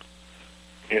different.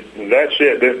 And that's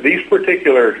it. These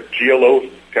particular GLO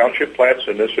township plats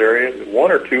in this area,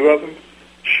 1 or 2 of them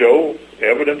show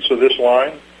evidence of this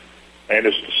line, and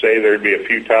it's to say there'd be a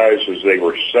few ties as they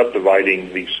were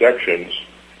subdividing these sections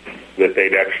that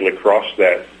they'd actually cross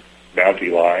that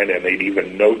boundary line, and they'd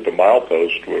even note the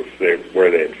milepost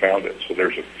where they had found it. So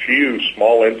there's a few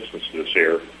small instances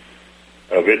here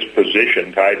of its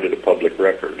position tied to the public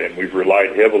record, and we've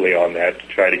relied heavily on that to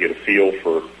try to get a feel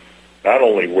for not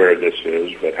only where this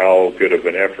is, but how good of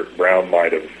an effort Brown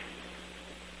might have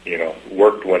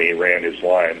worked when he ran his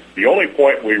line. The only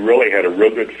point we really had a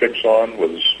real good fix on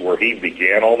was where he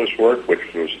began all this work, which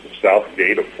was the south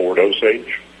gate of Fort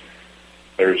Osage.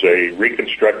 There's a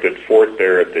reconstructed fort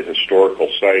there at the historical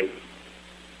site,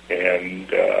 and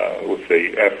with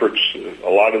the efforts, a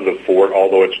lot of the fort,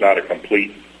 although it's not a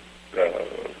complete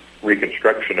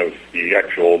reconstruction of the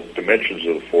actual dimensions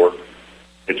of the fort,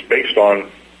 it's based on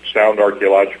sound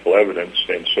archaeological evidence,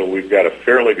 and so we've got a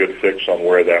fairly good fix on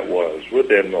where that was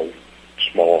within a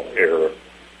small error.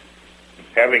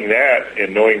 Having that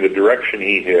and knowing the direction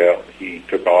he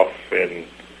took off and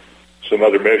some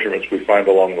other measurements we find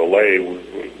along the way,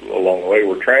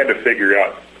 we're trying to figure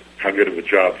out how good of a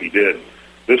job he did.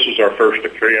 This is our first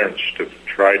appearance to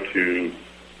try to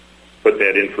put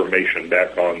that information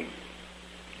back on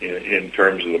in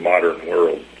terms of the modern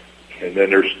world. And then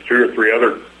there's 2 or 3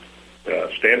 other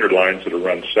standard lines that are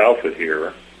run south of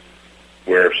here,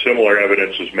 where similar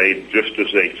evidence is made just as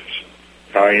they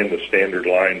tie in the standard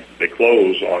line. They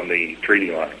close on the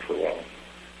treaty line for a while.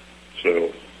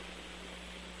 So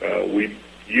we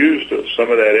used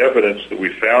some of that evidence that we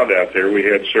found out there. We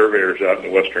had surveyors out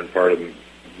in the western part of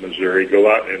Missouri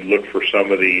go out and look for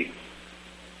some of the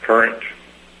current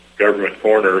government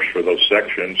corners for those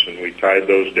sections, and we tied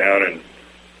those down and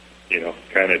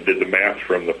kind of did the math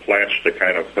from the plats to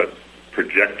kind of put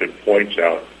projected points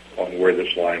out on where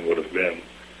this line would have been.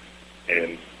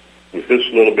 And with this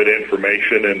little bit of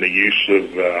information and the use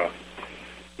of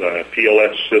the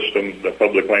PLS system, the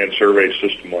Public Land Survey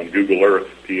system on Google Earth,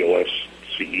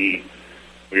 PLS-CE,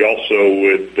 we also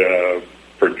would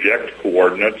project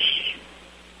coordinates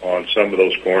on some of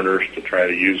those corners to try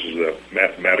to use as a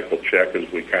mathematical check as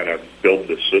we kind of build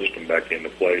this system back into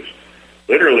place.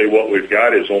 Literally what we've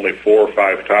got is only 4 or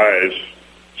 5 ties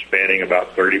spanning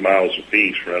about 30 miles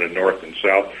apiece running north and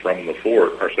south from the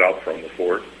fort, or south from the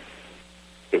fort,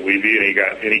 that we've even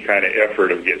got any kind of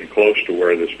effort of getting close to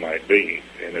where this might be.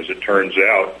 And as it turns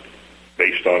out,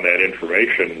 based on that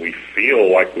information, we feel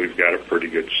like we've got a pretty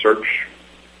good search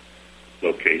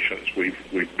locations.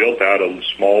 We've built out a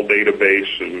small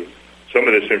database. Some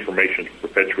of this information is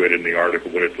perpetuated in the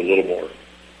article, but it's a little more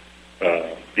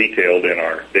detailed in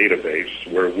our database,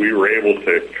 where we were able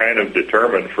to kind of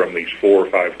determine from these 4 or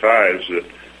 5 ties that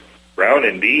Brown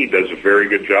indeed does a very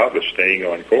good job of staying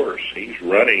on course. He's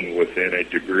running within a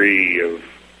degree of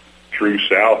true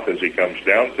south as he comes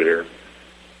down there,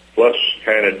 plus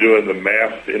kind of doing the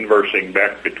math, inversing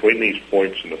back between these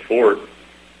points in the fort.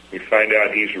 We find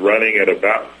out he's running at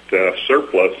about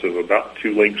surplus of about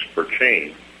 2 links per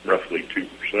chain, roughly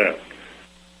 2%.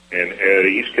 And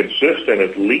he's consistent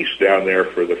at least down there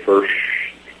for the first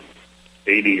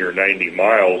 80 or 90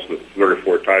 miles, the 3 or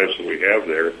 4 ties that we have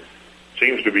there.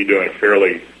 Seems to be doing a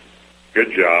fairly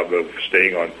good job of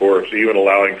staying on course, even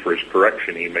allowing for his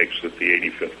correction he makes at the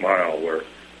 85th mile, where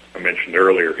I mentioned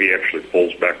earlier he actually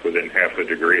pulls back within half a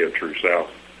degree of true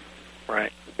south.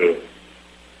 Right.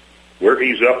 Where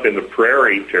he's up in the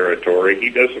prairie territory, he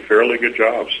does a fairly good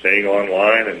job staying on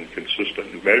line and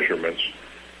consistent in measurements.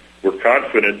 We're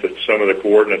confident that some of the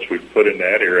coordinates we've put in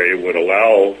that area would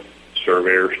allow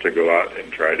surveyors to go out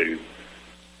and try to,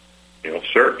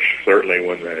 search. Certainly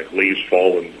when the leaves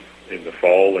fall in the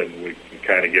fall and we can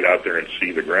kind of get out there and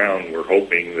see the ground, we're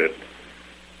hoping that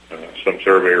some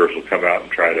surveyors will come out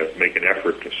and try to make an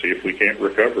effort to see if we can't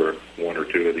recover 1 or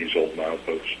 2 of these old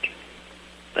mileposts.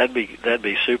 That'd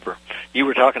be super. You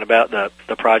were talking about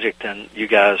the project and you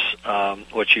guys,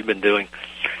 what you've been doing,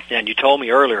 and you told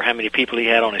me earlier how many people he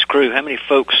had on his crew. How many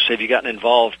folks have you gotten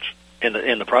involved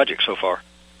in the project so far?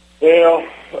 Well,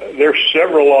 there's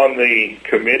several on the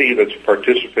committee that's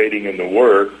participating in the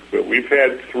work, but we've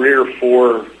had 3 or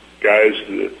 4 guys,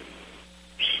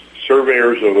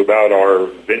 surveyors of about our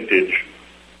vintage,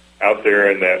 out there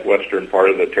in that western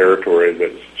part of the territory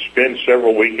that spend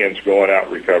several weekends going out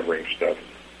recovering stuff.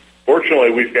 Fortunately,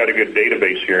 we've got a good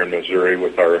database here in Missouri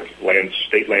with our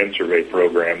state land survey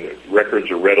program. The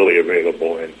records are readily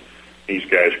available, and these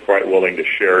guys are quite willing to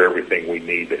share everything we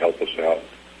need to help us out.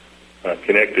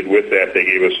 Connected with that, they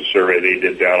gave us a survey they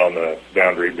did down on the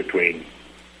boundary between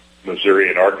Missouri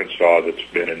and Arkansas that's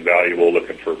been invaluable,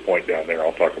 looking for a point down there.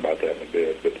 I'll talk about that in a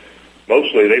bit. But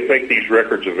mostly they make these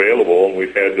records available, and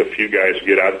we've had a few guys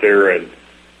get out there and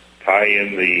tie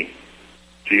in the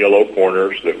GLO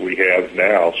corners that we have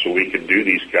now so we can do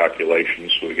these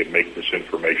calculations, so we can make this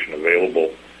information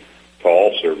available to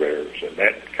all surveyors. And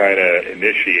that kind of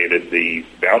initiated the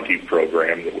bounty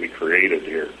program that we created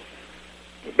here.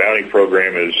 The bounty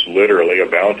program is literally a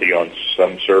bounty on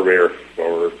some surveyor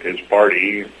or his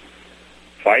party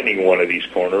finding one of these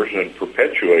corners and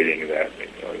perpetuating that.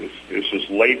 This is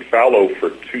laid fallow for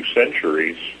 2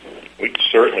 centuries. We'd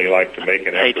certainly like to make an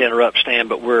effort. I hate to interrupt, Stan,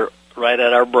 but we're right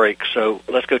at our break, so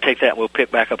let's go take that, and we'll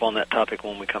pick back up on that topic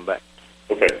when we come back.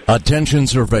 Okay. Attention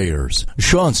surveyors.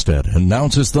 Schonstedt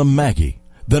announces the Maggie,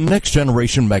 the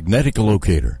next-generation magnetic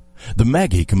locator. The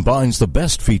Maggie combines the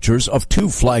best features of 2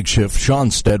 flagship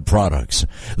Schonstedt products,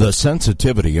 the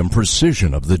sensitivity and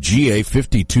precision of the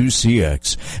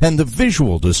GA52CX, and the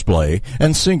visual display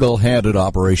and single-handed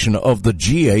operation of the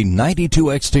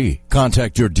GA92XT.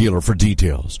 Contact your dealer for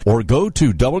details or go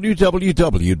to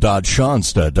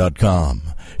www.schonstedt.com.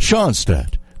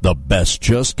 Schonstedt, the best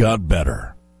just got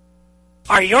better.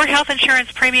 Are your health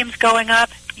insurance premiums going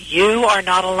up? You are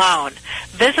not alone.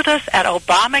 Visit us at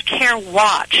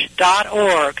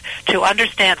ObamacareWatch.org to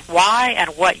understand why and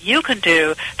what you can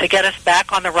do to get us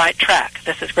back on the right track.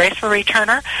 This is Grace Marie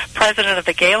Turner, president of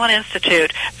the Galen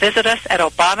Institute. Visit us at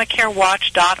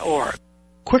ObamacareWatch.org.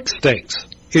 Quick Stakes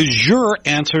is your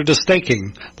answer to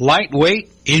staking.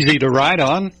 Lightweight, easy to ride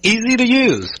on, easy to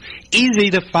use, easy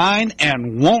to find,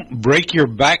 and won't break your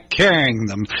back carrying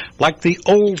them like the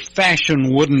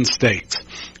old-fashioned wooden stakes.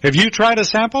 Have you tried a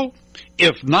sample?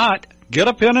 If not, get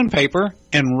a pen and paper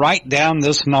and write down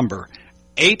this number,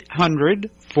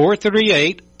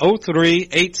 800-438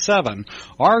 888-346-0387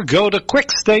 or go to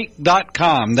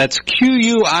quickstake.com. That's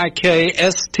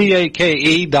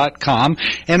QUIKSTAKE.com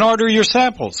and order your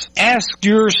samples. Ask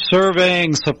your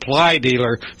surveying supply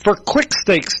dealer for Quick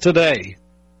Stakes today.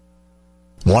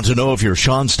 Want to know if your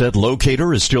Schonstedt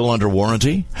locator is still under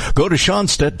warranty? Go to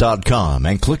Schonstedt.com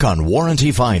and click on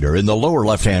Warranty Finder in the lower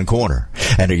left-hand corner.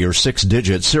 Enter your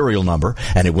 6-digit serial number,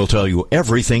 and it will tell you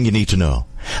everything you need to know.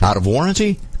 Out of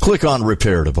warranty? Click on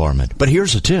Repair Department. But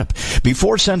here's a tip.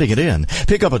 Before sending it in,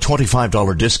 pick up a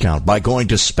 $25 discount by going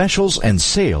to Specials and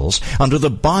Sales under the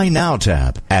Buy Now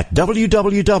tab at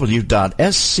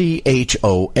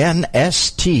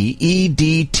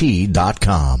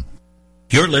www.schonstedt.com.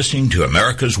 You're listening to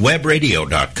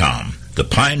AmericasWebRadio.com, the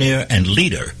pioneer and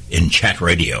leader in chat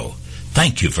radio.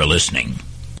 Thank you for listening.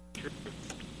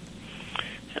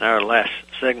 In our last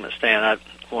segment, Stan, I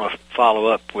want to follow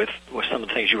up with some of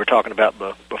the things you were talking about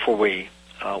before we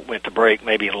went to break,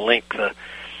 maybe link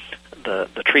the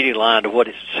treaty line to what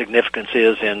its significance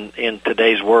is in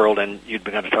today's world, and you'd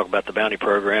begun to talk about the bounty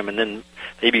program, and then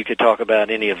maybe you could talk about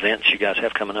any events you guys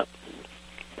have coming up.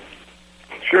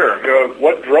 Sure.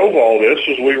 What drove all this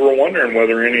is we were wondering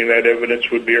whether any of that evidence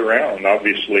would be around.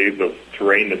 Obviously, the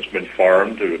terrain that's been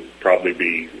farmed would probably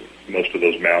be, most of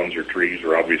those mounds or trees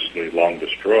are obviously long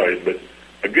destroyed, but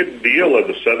a good deal of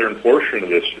the southern portion of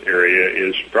this area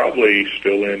is probably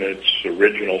still in its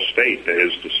original state, that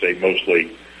is to say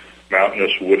mostly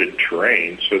mountainous wooded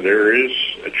terrain, so there is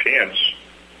a chance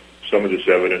some of this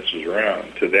evidence is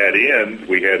around. To that end,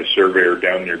 we had a surveyor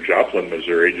down near Joplin,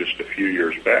 Missouri just a few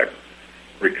years back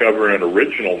recover an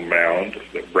original mound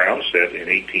that Brown set in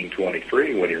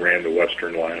 1823 when he ran the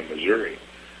western line of Missouri,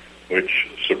 which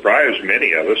surprised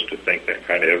many of us to think that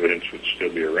kind of evidence would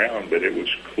still be around, but it was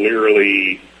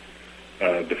clearly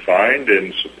defined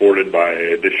and supported by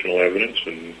additional evidence,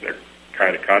 and they're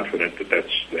kind of confident that that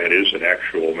is an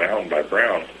actual mound by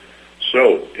Brown.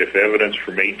 So if evidence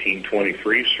from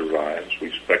 1823 survives,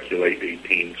 we speculate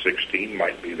 1816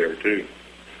 might be there too.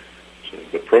 So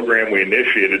the program we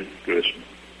initiated, this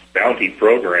bounty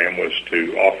program, was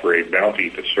to offer a bounty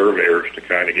to surveyors to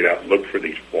kind of get out and look for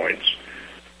these points.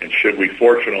 And should we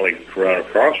fortunately run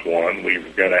across one, we're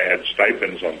going to add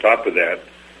stipends on top of that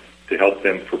to help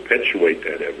them perpetuate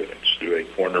that evidence, do a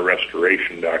corner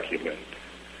restoration document,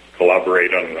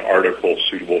 collaborate on an article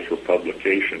suitable for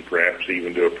publication, perhaps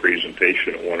even do a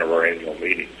presentation at one of our annual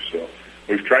meetings. So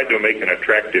we've tried to make an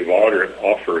attractive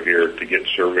offer here to get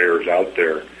surveyors out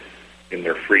there in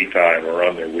their free time or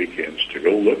on their weekends to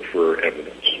go look for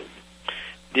evidence.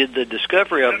 Did the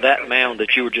discovery of that mound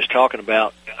that you were just talking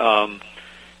about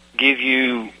give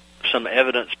you some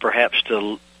evidence perhaps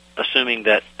to assuming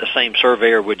that the same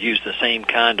surveyor would use the same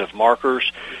kind of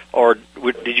markers, or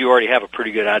did you already have a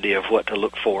pretty good idea of what to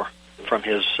look for from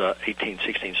his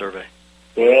 1816 survey?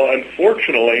 Well,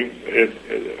 unfortunately,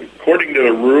 according to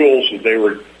the rules that they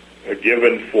were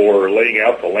given for laying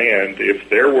out the land, if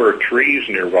there were trees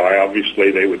nearby, obviously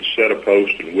they would set a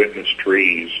post and witness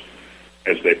trees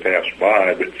as they passed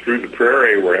by. But through the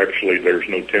prairie, where actually there's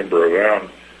no timber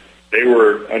around, they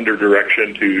were under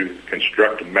direction to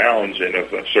construct mounds in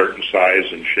a certain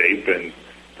size and shape, and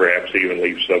perhaps even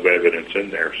leave sub-evidence in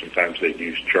there. Sometimes they'd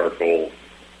use charcoal,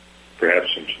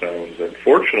 perhaps some stones.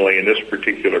 Unfortunately, in this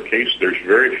particular case, there's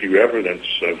very few evidence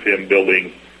of him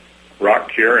building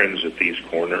rock cairns at these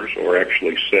corners or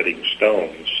actually setting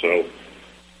stones. So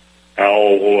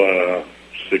how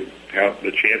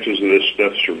the chances of this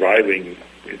stuff surviving,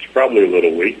 it's probably a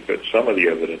little weak, but some of the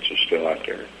evidence is still out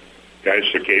there. Guys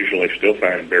occasionally still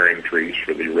find bearing trees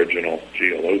for the original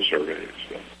GLO surveys.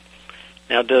 So.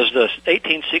 Now, does the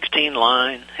 1816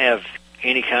 line have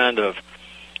any kind of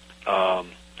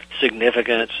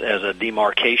significance as a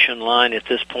demarcation line at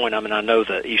this point? I mean, I know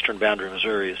the eastern boundary of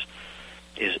Missouri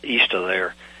is east of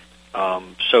there.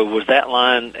 So was that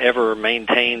line ever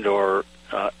maintained or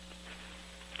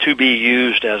to be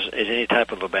used as any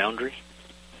type of a boundary?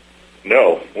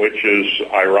 No, which is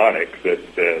ironic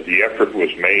that the effort was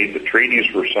made, the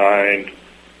treaties were signed,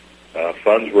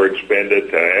 funds were expended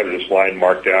to have this line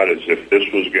marked out as if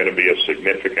this was going to be a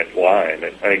significant line.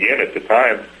 And again, at the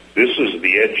time, this is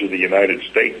the edge of the United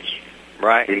States.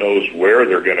 Right. Who knows where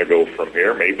they're going to go from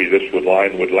here? Maybe this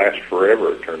line would last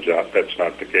forever. It turns out that's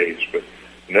not the case. But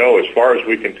no, as far as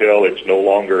we can tell, it's no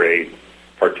longer a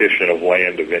partition of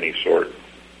land of any sort.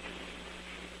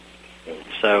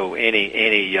 So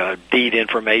any deed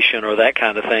information or that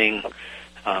kind of thing,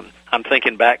 I'm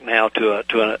thinking back now to a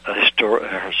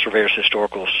Surveyors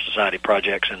Historical Society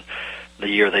projects and the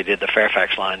year they did the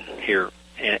Fairfax line here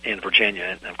in Virginia,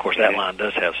 and of course that line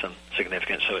does have some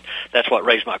significance. So that's what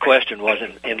raised my question. Was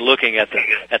in looking at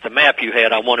the map you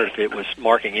had, I wondered if it was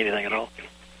marking anything at all.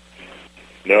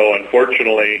 No,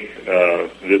 unfortunately,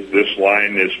 this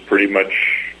line is pretty much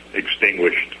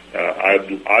extinguished.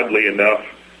 Oddly enough,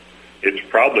 it's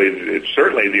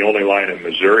certainly the only line in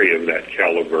Missouri of that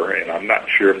caliber, and I'm not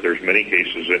sure if there's many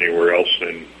cases anywhere else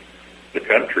in the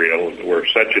country where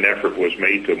such an effort was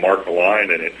made to mark a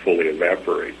line and it fully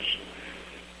evaporates.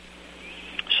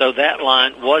 So that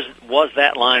line was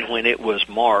that line when it was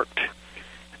marked,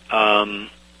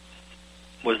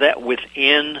 was that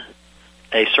within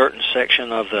a certain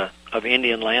section of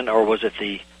Indian land, or was it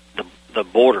the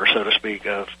border, so to speak,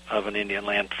 of an Indian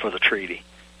land for the treaty?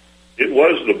 It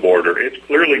was the border. It's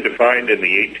clearly defined in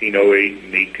the 1808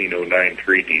 and 1809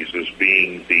 treaties as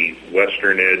being the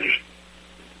western edge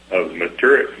of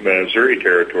Missouri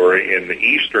Territory and the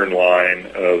eastern line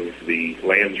of the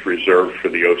lands reserved for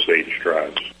the Osage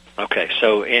tribes. Okay,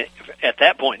 so at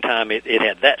that point in time, it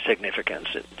had that significance.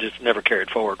 It just never carried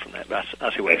forward from that.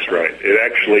 I see what That's right. It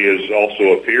actually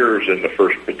also appears in the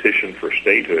first petition for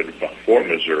statehood for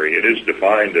Missouri. It is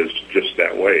defined as just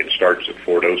that way. It starts at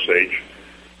Fort Osage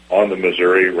on the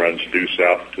Missouri, runs due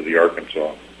south to the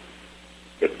Arkansas.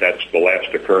 But that's the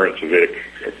last occurrence of it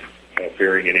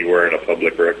appearing anywhere in a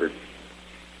public record.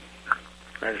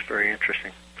 That is very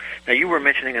interesting. Now, you were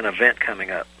mentioning an event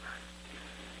coming up.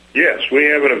 Yes, we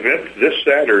have an event this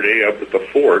Saturday up at the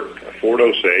Fort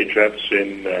Osage. That's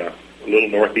in a little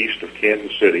northeast of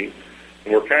Kansas City.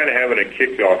 And we're kind of having a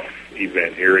kickoff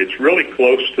event here. It's really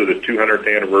close to the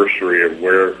 200th anniversary of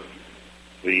where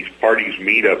these parties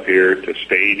meet up here to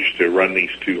stage to run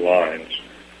these two lines.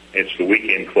 It's the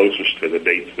weekend closest to the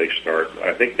dates they start.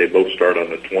 I think they both start on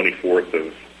the 24th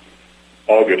of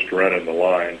August running the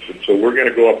lines. And so we're going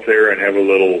to go up there and have a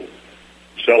little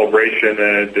celebration.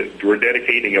 And we're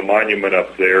dedicating a monument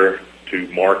up there to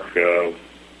mark the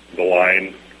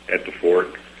line at the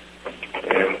fort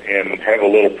and have a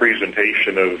little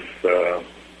presentation of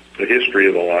the history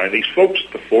of the line. These folks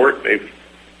at the fort,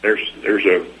 there's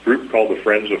a group called the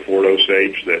Friends of Fort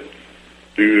Osage that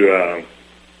do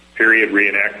period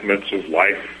reenactments of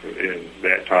life in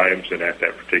that times and at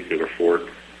that particular fort.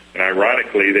 And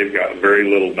ironically, they've got very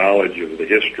little knowledge of the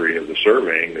history of the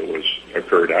surveying that was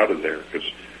occurred out of there. Because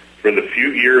for the few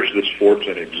years this fort's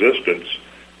in existence,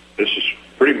 this is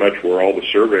pretty much where all the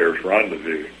surveyors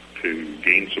rendezvous to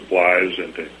gain supplies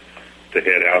and to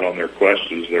head out on their quests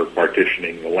as they're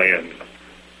partitioning the land.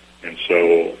 And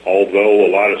so, although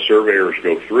a lot of surveyors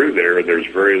go through there, there's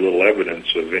very little evidence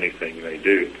of anything they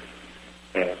do.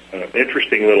 An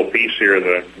interesting little piece here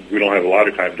that we don't have a lot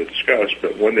of time to discuss,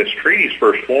 but when this treaty is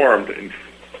first formed,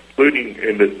 including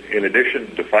in addition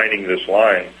to defining this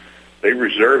line, they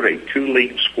reserve a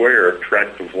 2-league square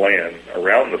tract of land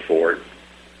around the fort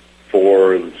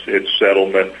for its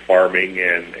settlement, farming,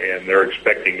 and they're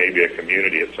expecting maybe a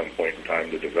community at some point in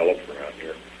time to develop around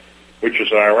here, which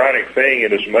is an ironic thing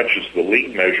in as much as the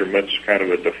league measurement's kind of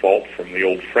a default from the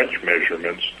old French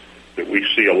measurements that we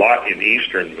see a lot in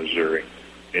eastern Missouri,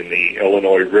 in the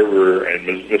Illinois River and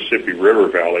Mississippi River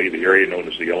Valley, the area known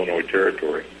as the Illinois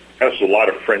Territory. It has a lot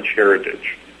of French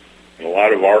heritage. And a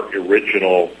lot of our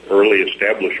original early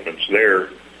establishments there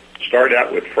start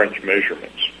out with French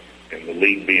measurements, and the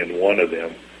league being one of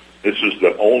them. This is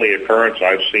the only occurrence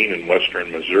I've seen in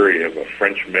western Missouri of a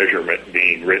French measurement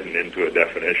being written into a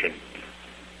definition.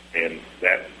 And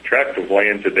that tract of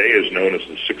land today is known as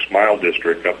the 6 Mile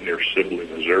District up near Sibley,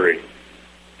 Missouri.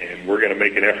 And we're going to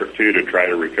make an effort, too, to try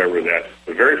to recover that.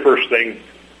 The very first thing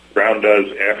Brown does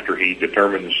after he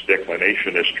determines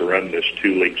declination is to run this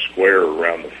 2-league square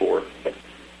around the fort.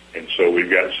 And so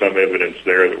we've got some evidence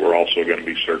there that we're also going to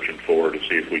be searching for to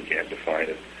see if we can't define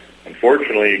it.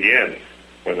 Unfortunately, again,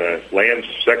 when the land's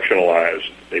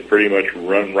sectionalized, they pretty much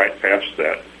run right past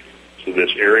that. So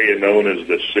this area known as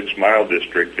the 6 Mile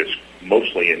District is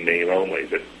mostly in name only.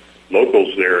 That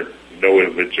locals there know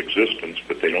of its existence,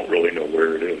 but they don't really know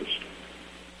where it is.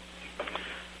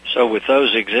 So with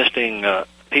those existing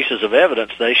pieces of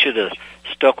evidence, they should have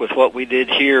stuck with what we did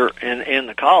here in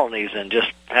the colonies and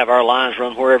just have our lines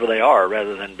run wherever they are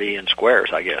rather than be in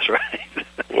squares, I guess, right?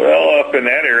 Well, up in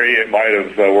that area, it might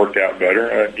have worked out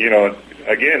better.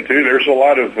 Again, too, there's a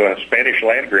lot of Spanish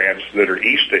land grants that are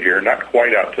east of here, not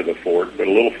quite out to the fort, but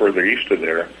a little further east of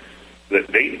there,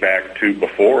 that date back to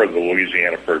before the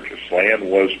Louisiana Purchase. Land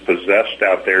was possessed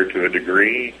out there to a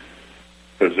degree.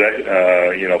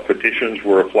 Petitions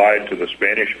were applied to the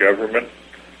Spanish government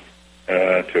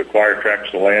to acquire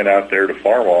tracts of land out there to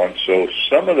farm on. So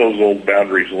some of those old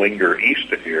boundaries linger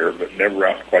east of here, but never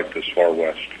out quite this far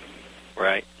west.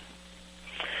 Right.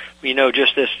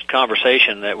 just this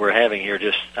conversation that we're having here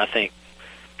just, I think,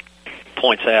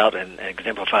 points out and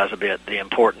exemplifies a bit the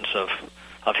importance of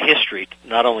history,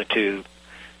 not only to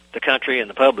the country and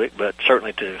the public, but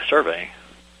certainly to surveying.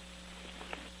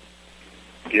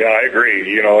 Yeah, I agree.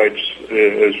 It's,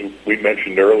 as we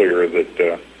mentioned earlier,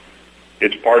 that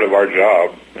it's part of our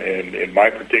job. And in my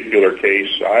particular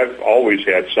case, I've always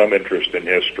had some interest in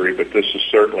history, but this has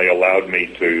certainly allowed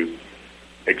me to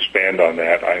expand on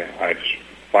that. I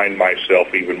find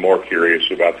myself even more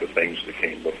curious about the things that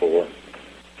came before.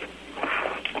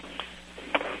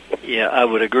 Yeah, I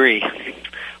would agree.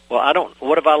 Well,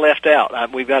 what have I left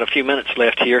out? We've got a few minutes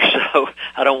left here, so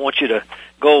I don't want you to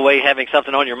go away having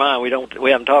something on your mind we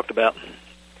haven't talked about.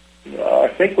 I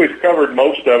think we've covered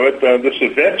most of it. This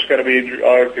event's going to be,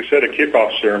 like I said, a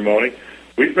kickoff ceremony.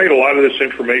 We've made a lot of this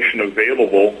information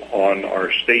available on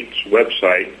our state's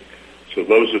website, so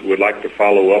those that would like to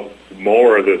follow up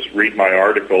more of this, read my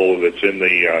article that's in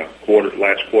the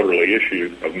last quarterly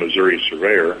issue of Missouri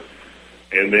Surveyor.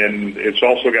 And then it's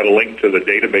also got a link to the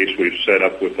database we've set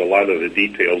up with a lot of the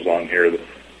details on here, the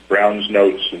Brown's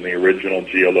notes and the original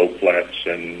GLO plats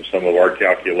and some of our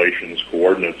calculations,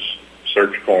 coordinates,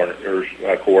 search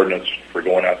coordinates for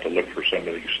going out to look for some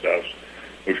of these stuff.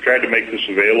 We've tried to make this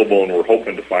available, and we're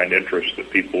hoping to find interest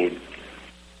that people would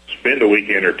spend a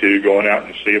weekend or two going out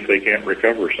and see if they can't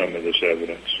recover some of this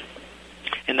evidence.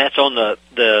 And that's on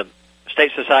the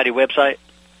State Society website?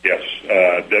 Yes,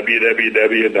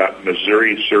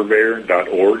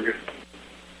 www.missourisurveyor.org.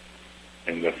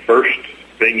 And the first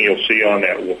thing you'll see on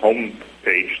that home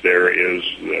page there is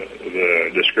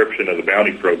the description of the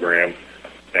bounty program.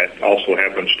 That also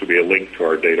happens to be a link to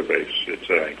our database. It's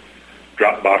a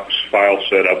Dropbox file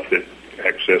set up that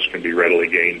access can be readily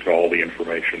gained to all the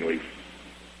information we've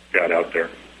got out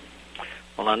there.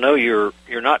 Well, I know you're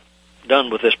not done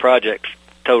with this project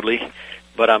totally,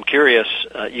 but I'm curious,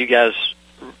 you guys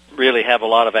really have a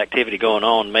lot of activity going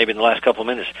on, maybe in the last couple of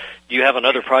minutes. Do you have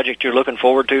another project you're looking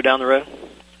forward to down the road?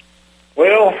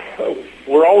 Well,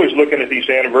 we're always looking at these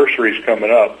anniversaries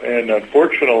coming up, and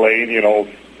unfortunately,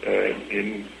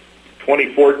 in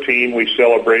 2014, we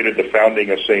celebrated the founding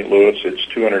of St. Louis, its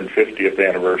 250th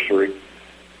anniversary,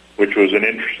 which was an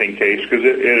interesting case because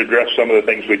it addressed some of the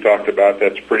things we talked about.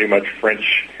 That's pretty much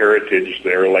French heritage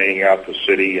there, laying out the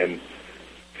city in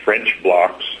French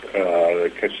blocks,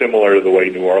 similar to the way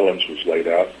New Orleans was laid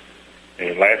out.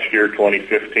 And last year,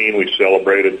 2015, we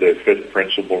celebrated the 5th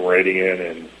principal meridian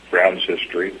in Brown's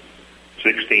history.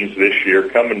 16th this year.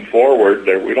 Coming forward,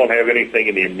 we don't have anything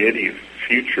in the immediate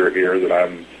future here that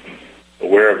I'm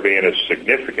aware of being as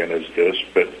significant as this,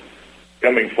 but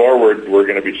coming forward, we're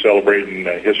going to be celebrating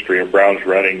the history of Brown's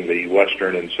running the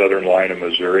western and southern line of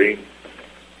Missouri.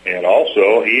 And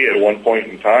also, he, at one point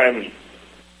in time,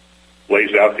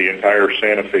 lays out the entire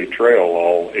Santa Fe Trail,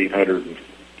 all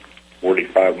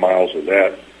 845 miles of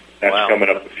that. That's wow. Coming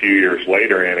up a few years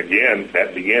later, and again,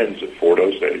 that begins at Fort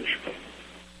Osage.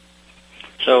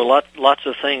 So lots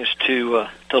of things to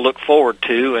look forward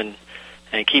to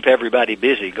and keep everybody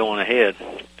busy going ahead.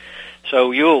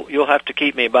 So you'll have to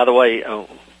keep me. By the way,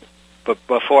 but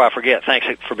before I forget, thanks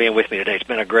for being with me today. It's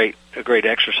been a great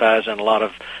exercise and a lot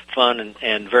of fun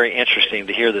and very interesting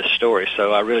to hear this story.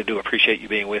 So I really do appreciate you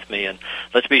being with me. And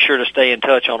let's be sure to stay in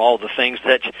touch on all the things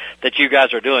that you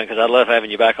guys are doing, because I love having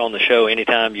you back on the show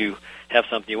anytime you have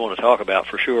something you want to talk about,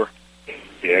 for sure.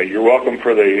 Yeah, you're welcome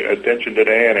for the attention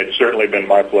today, and it's certainly been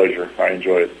my pleasure. I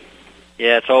enjoy it.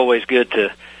 Yeah, it's always good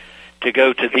to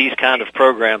go to these kind of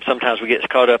programs. Sometimes we get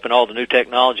caught up in all the new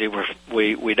technology where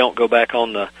we don't go back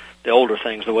on the older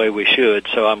things the way we should.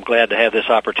 So I'm glad to have this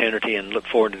opportunity and look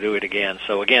forward to do it again.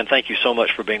 So again, thank you so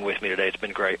much for being with me today. It's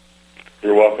been great.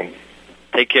 You're welcome.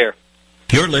 Take care.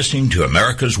 You're listening to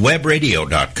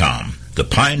America'sWebRadio.com, the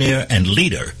pioneer and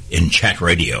leader in chat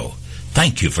radio.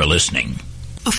 Thank you for listening.